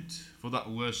suited for that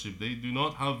worship. They do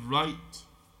not have right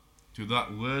to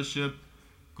that worship.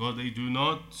 God, they do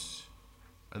not,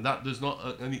 and that does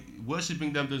not,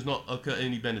 worshipping them does not occur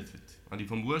any benefit. And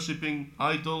from worshipping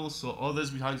idols or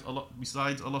others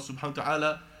besides Allah subhanahu wa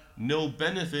ta'ala, no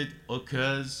benefit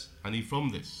occurs from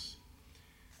this.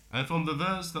 And from the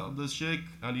verse that the Shaykh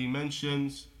he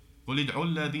mentions, قُلِ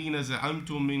ادْعُوا الَّذِينَ زَعَمْتُم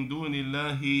مِّن دُونِ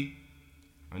اللَّهِ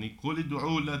قُلِ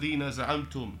ادْعُوا الَّذِينَ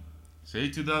زَعَمْتُم. Say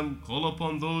to them, call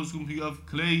upon those whom you have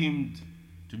claimed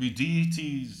to be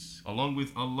deities along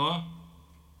with Allah,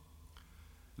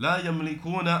 لا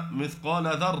يملكون مثقال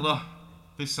ذرة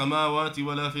في السماوات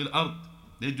ولا في الأرض.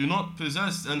 They do not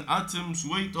possess an atom's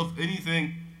weight of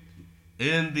anything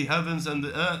in the heavens and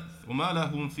the earth. وما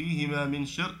لهم فيهما من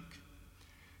شرك.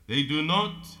 They do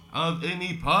not have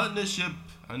any partnership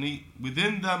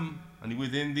within them and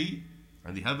within the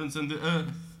heavens and the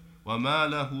earth. وما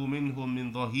له منهم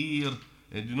من ظهير.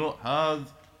 They do not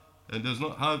have and does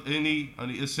not have any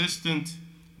assistant.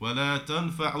 ولا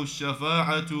تنفع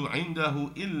الشفاعة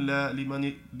عنده إلا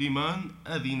لمن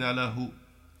أذن له.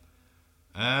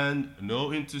 And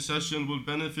no intercession will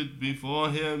benefit before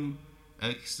him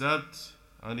except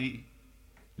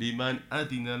لمن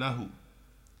أذن له,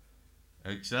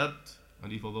 except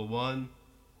for the one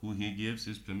who he gives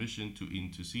his permission to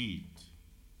intercede.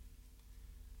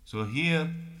 So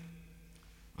here,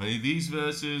 these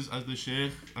verses, as the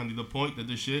Shaykh, the point that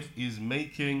the Shaykh is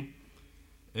making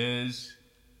is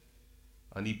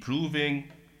proving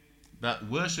that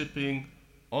worshipping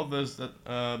others that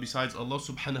besides Allah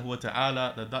subhanahu wa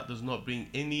ta'ala, that does not bring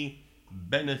any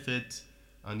benefit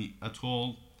at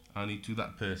all to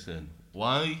that person.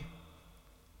 Why?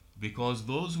 Because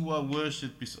those who are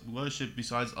worshipped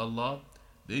besides Allah,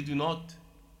 they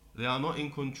are not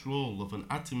in control of an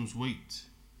atom's weight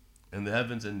in the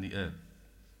heavens and the earth.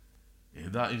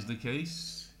 If that is the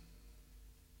case,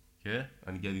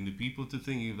 and getting the people to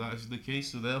think if that is the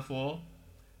case, so therefore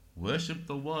worship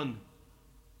the one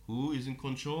who is in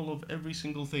control of every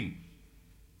single thing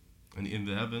in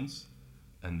the heavens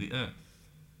and the earth.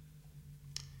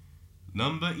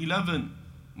 Number 11,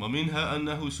 ومنها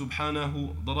أنه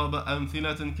سبحانه ضرب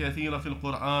أمثلة كثيرة في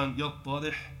القرآن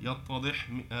يتضح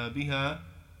بها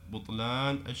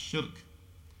بطلان الشرك.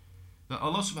 That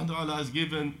Allah subhanahu wa ta'ala has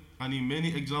given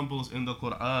many examples in the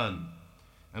Quran,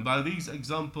 and by these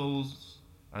examples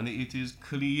it is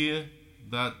clear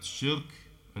that shirk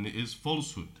it is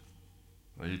falsehood,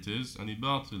 it is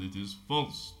batil, it is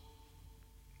false.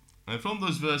 And from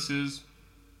those verses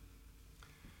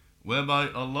whereby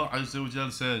Allah Azza wa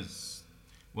Jal says,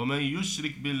 وَمَنْ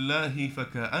يُشْرِكْ بِاللَّهِ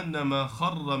فَكَأَنَّمَا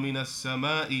خَرَّ مِنَ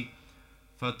السَّمَاءِ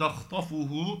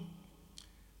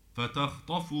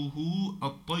فتخطفه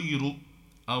الطير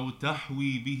أو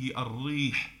تحوي به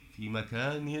الريح في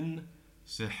مكان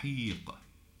سحيق.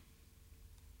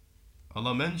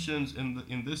 Allah mentions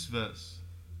in this verse,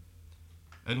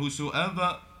 and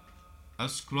whosoever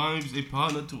ascribes a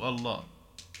partner to Allah,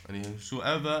 and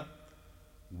whosoever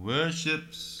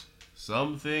worships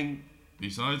something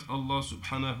besides Allah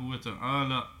subhanahu wa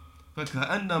ta'ala,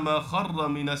 فَكَأَنَّمَا خَرَّ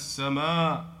مِنَ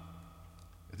السَّمَاءِ.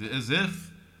 It is as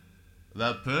if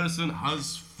that person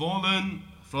has fallen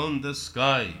from the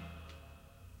sky.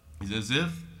 It's as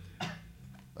if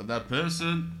that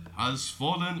person has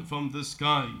fallen from the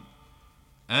sky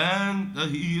and that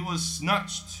he was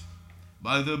snatched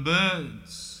by the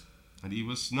birds. And he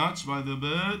was snatched by the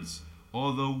birds,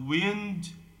 or the wind,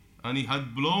 and he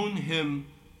had blown him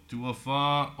to a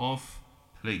far off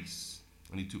place.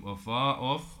 To a far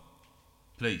off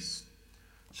place.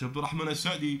 Shaykh Abdul Rahman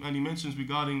As-Sa'di, and he mentions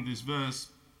regarding this verse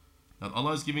that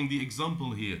Allah is giving the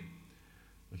example here,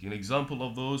 like an example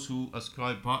of those who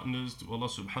ascribe partners to Allah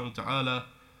subhanahu wa ta'ala,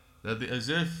 that they as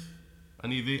if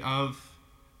they have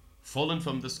fallen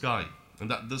from the sky, and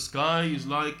that the sky is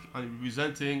like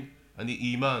representing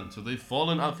iman. So they've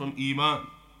fallen out from iman,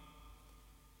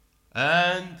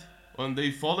 and when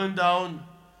they've fallen down,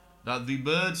 that the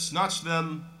birds snatched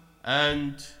them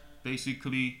and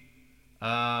basically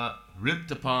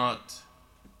ripped apart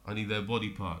their body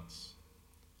parts.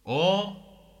 Or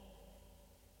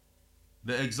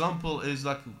the example is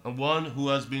like one who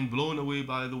has been blown away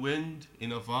by the wind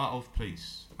in a far off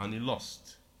place, and he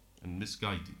lost and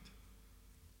misguided.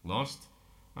 Lost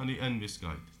and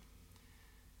misguided.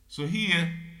 So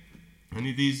here,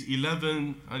 these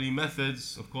 11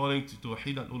 methods according to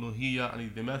Tawheed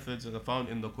al-Uluhiyya, the methods that are found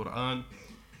in the Quran,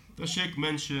 the Shaykh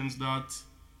mentions that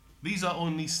these are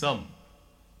only some.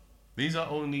 These are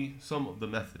only some of the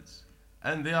methods.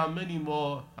 And there are many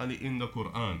more in the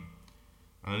Quran.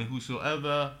 And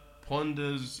whosoever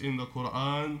ponders in the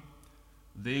Quran,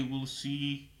 they will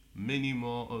see many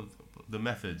more of the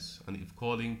methods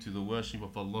according to the worship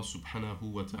of Allah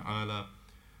subhanahu wa ta'ala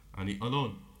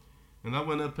alone. And that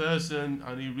when a person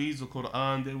reads the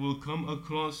Quran, they will come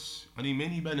across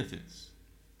many benefits.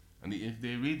 And if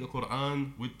they read the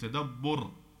Quran with tadabbur,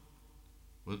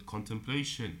 with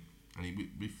contemplation and with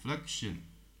reflection,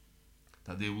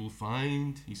 that they will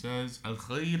find, he says,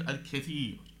 al-khair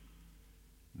al-kathir,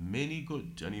 many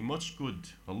good much good,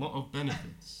 a lot of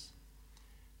benefits,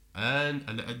 and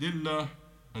al-adillah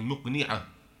al-muqni'ah,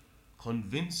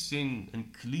 convincing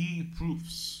and clear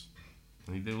proofs.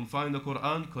 And they will find the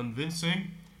Quran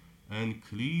convincing and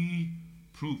clear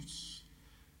proofs.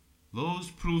 Those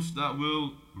proofs that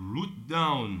will root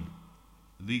down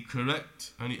the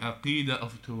correct and the aqidah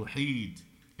of Tawheed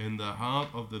in the heart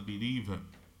of the believer,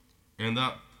 and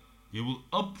that it will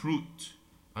uproot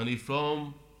and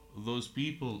from those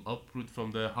people, uproot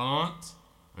from their heart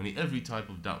and every type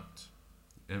of doubt.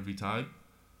 Every type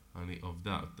of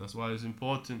doubt. That's why it's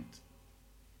important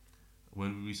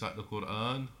when we recite the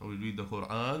Quran or we read the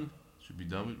Quran, it should be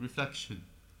done with reflection,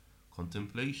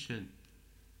 contemplation.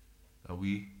 Are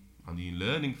we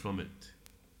learning from it?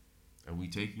 Are we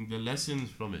taking the lessons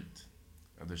from it?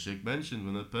 And the Sheikh mentioned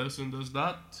when a person does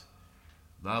that,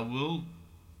 that will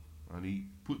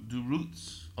put the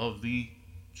roots of the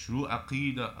true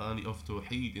aqidah and of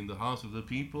Tawheed in the hearts of the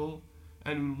people,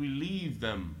 and will relieve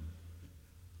them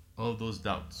of those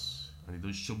doubts and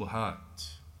those shubuhat,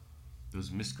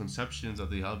 those misconceptions that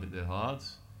they have in their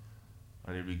hearts,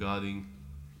 and regarding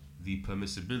the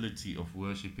permissibility of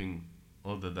worshipping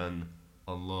other than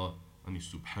Allah and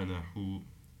subhanahu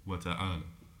wa ta'ala.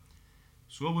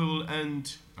 So we will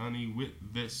end with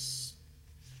this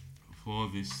for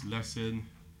this lesson,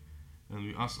 and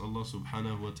we ask Allah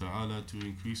subhanahu wa ta'ala to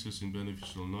increase us in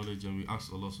beneficial knowledge, and we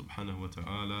ask Allah subhanahu wa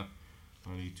ta'ala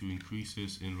to increase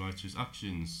us in righteous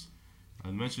actions.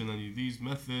 And mention these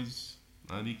methods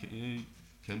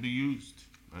can be used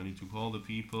to call the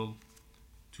people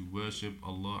to worship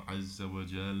Allah Azza wa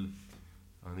Jal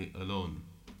alone,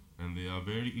 and they are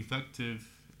very effective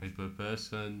if a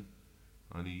person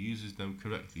he uses them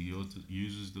correctly, he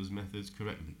uses those methods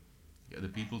correctly. Get the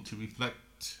people to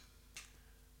reflect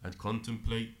and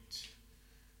contemplate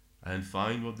and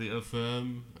find what they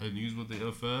affirm and use what they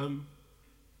affirm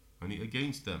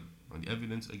against them, and the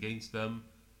evidence against them,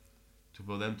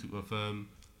 for them to affirm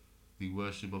the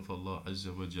worship of Allah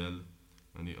Azza wa Jal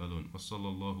alone. Wa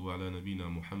sallallahu ala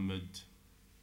nabina Muhammad